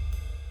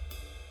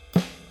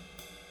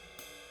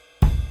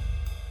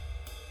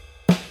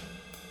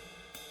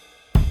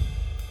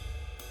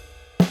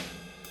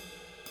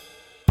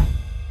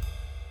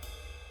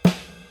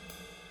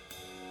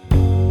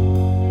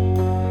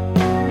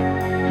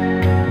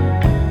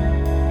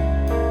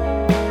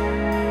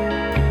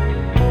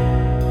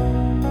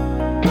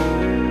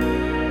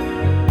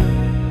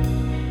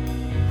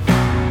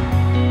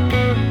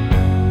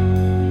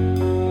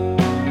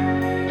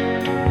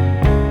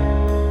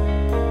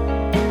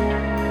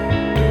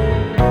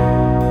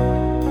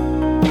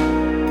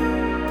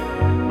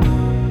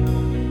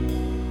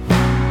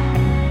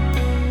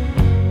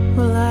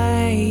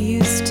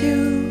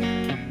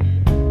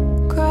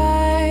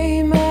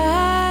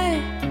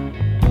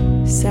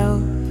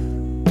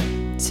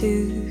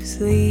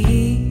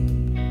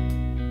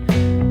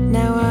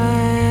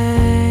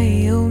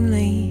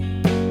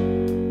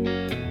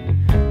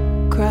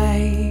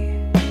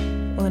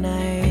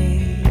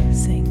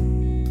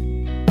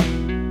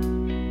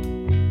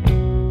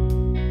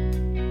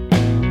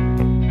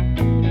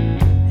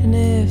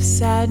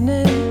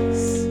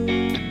 Sadness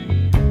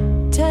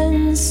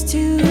tends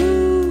to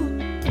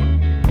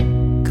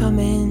come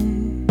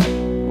in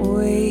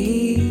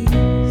waves.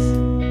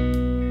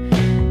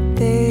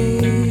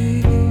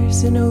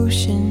 There's an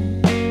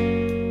ocean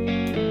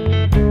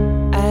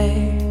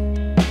at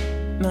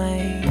my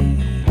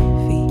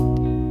feet,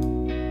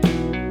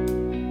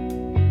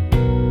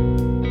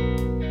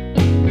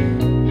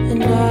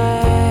 and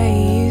I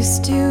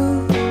used to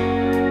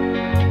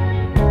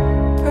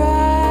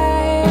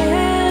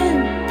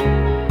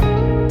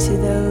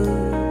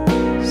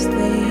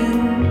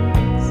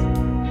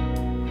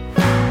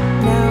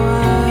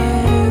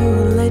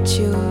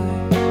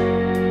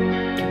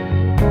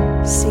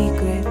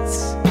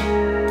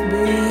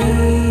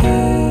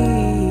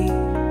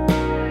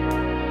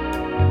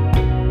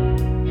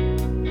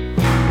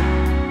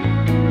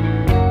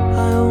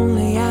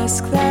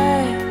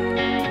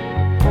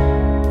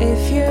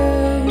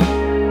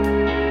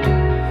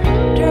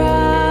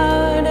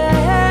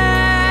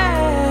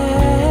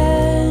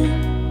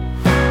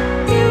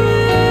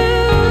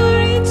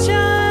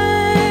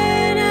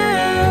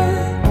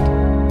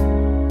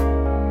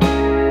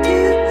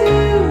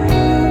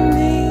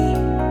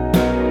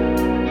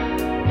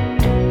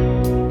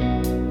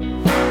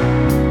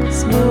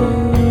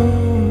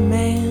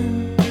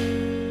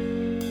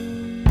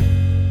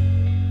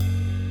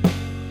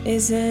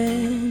is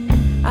an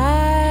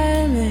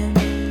island,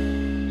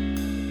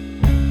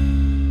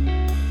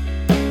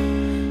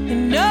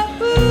 and no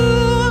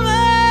woman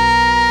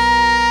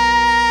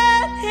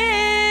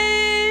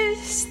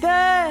is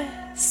the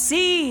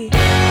sea.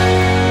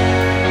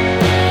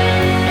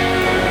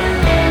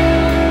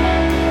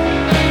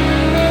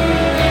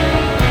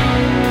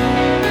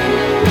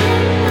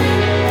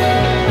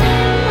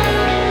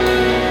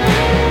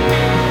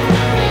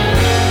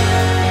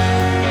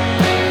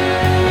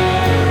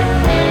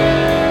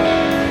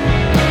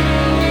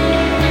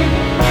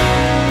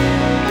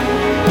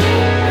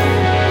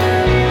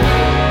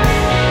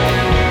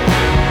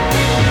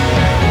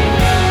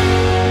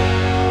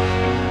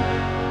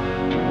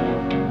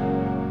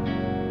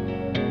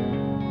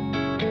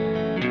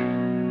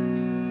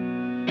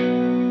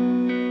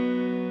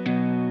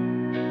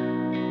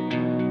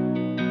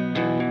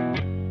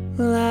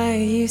 Well, I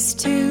used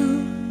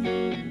to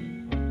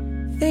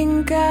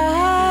think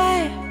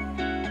I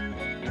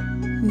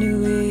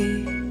knew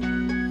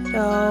it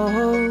all,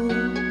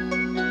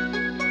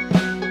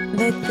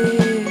 that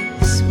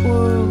this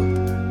world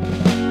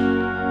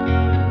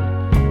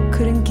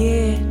couldn't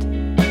get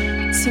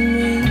to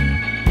me.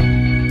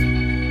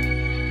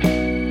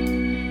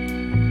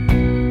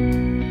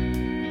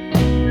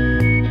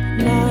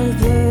 Now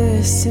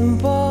the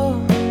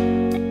simple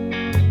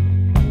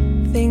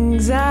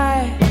things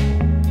I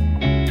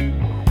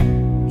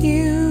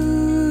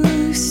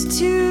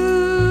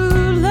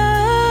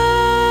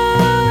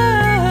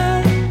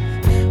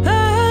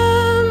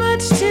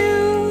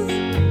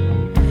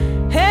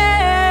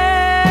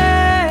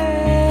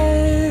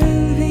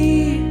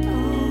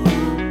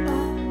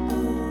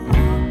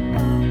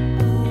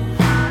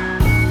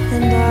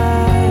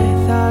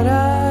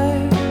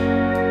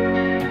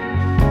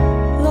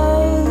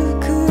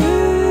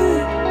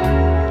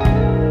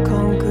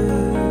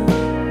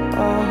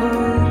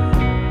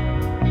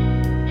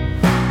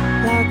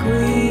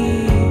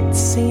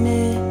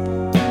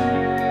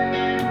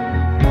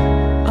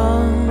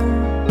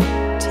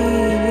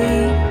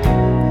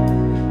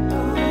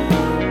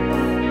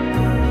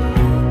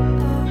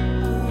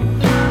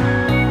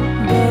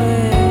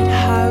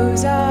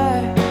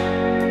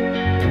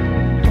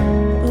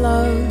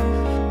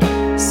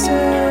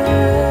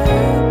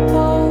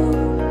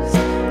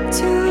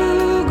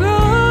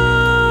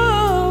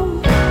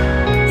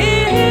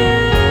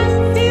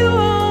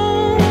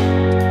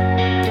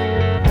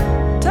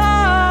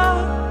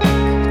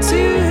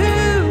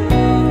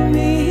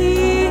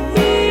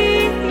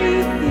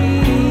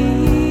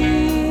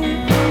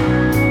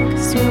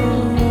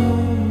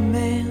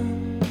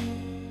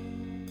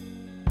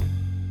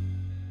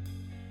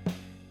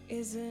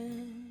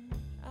isn't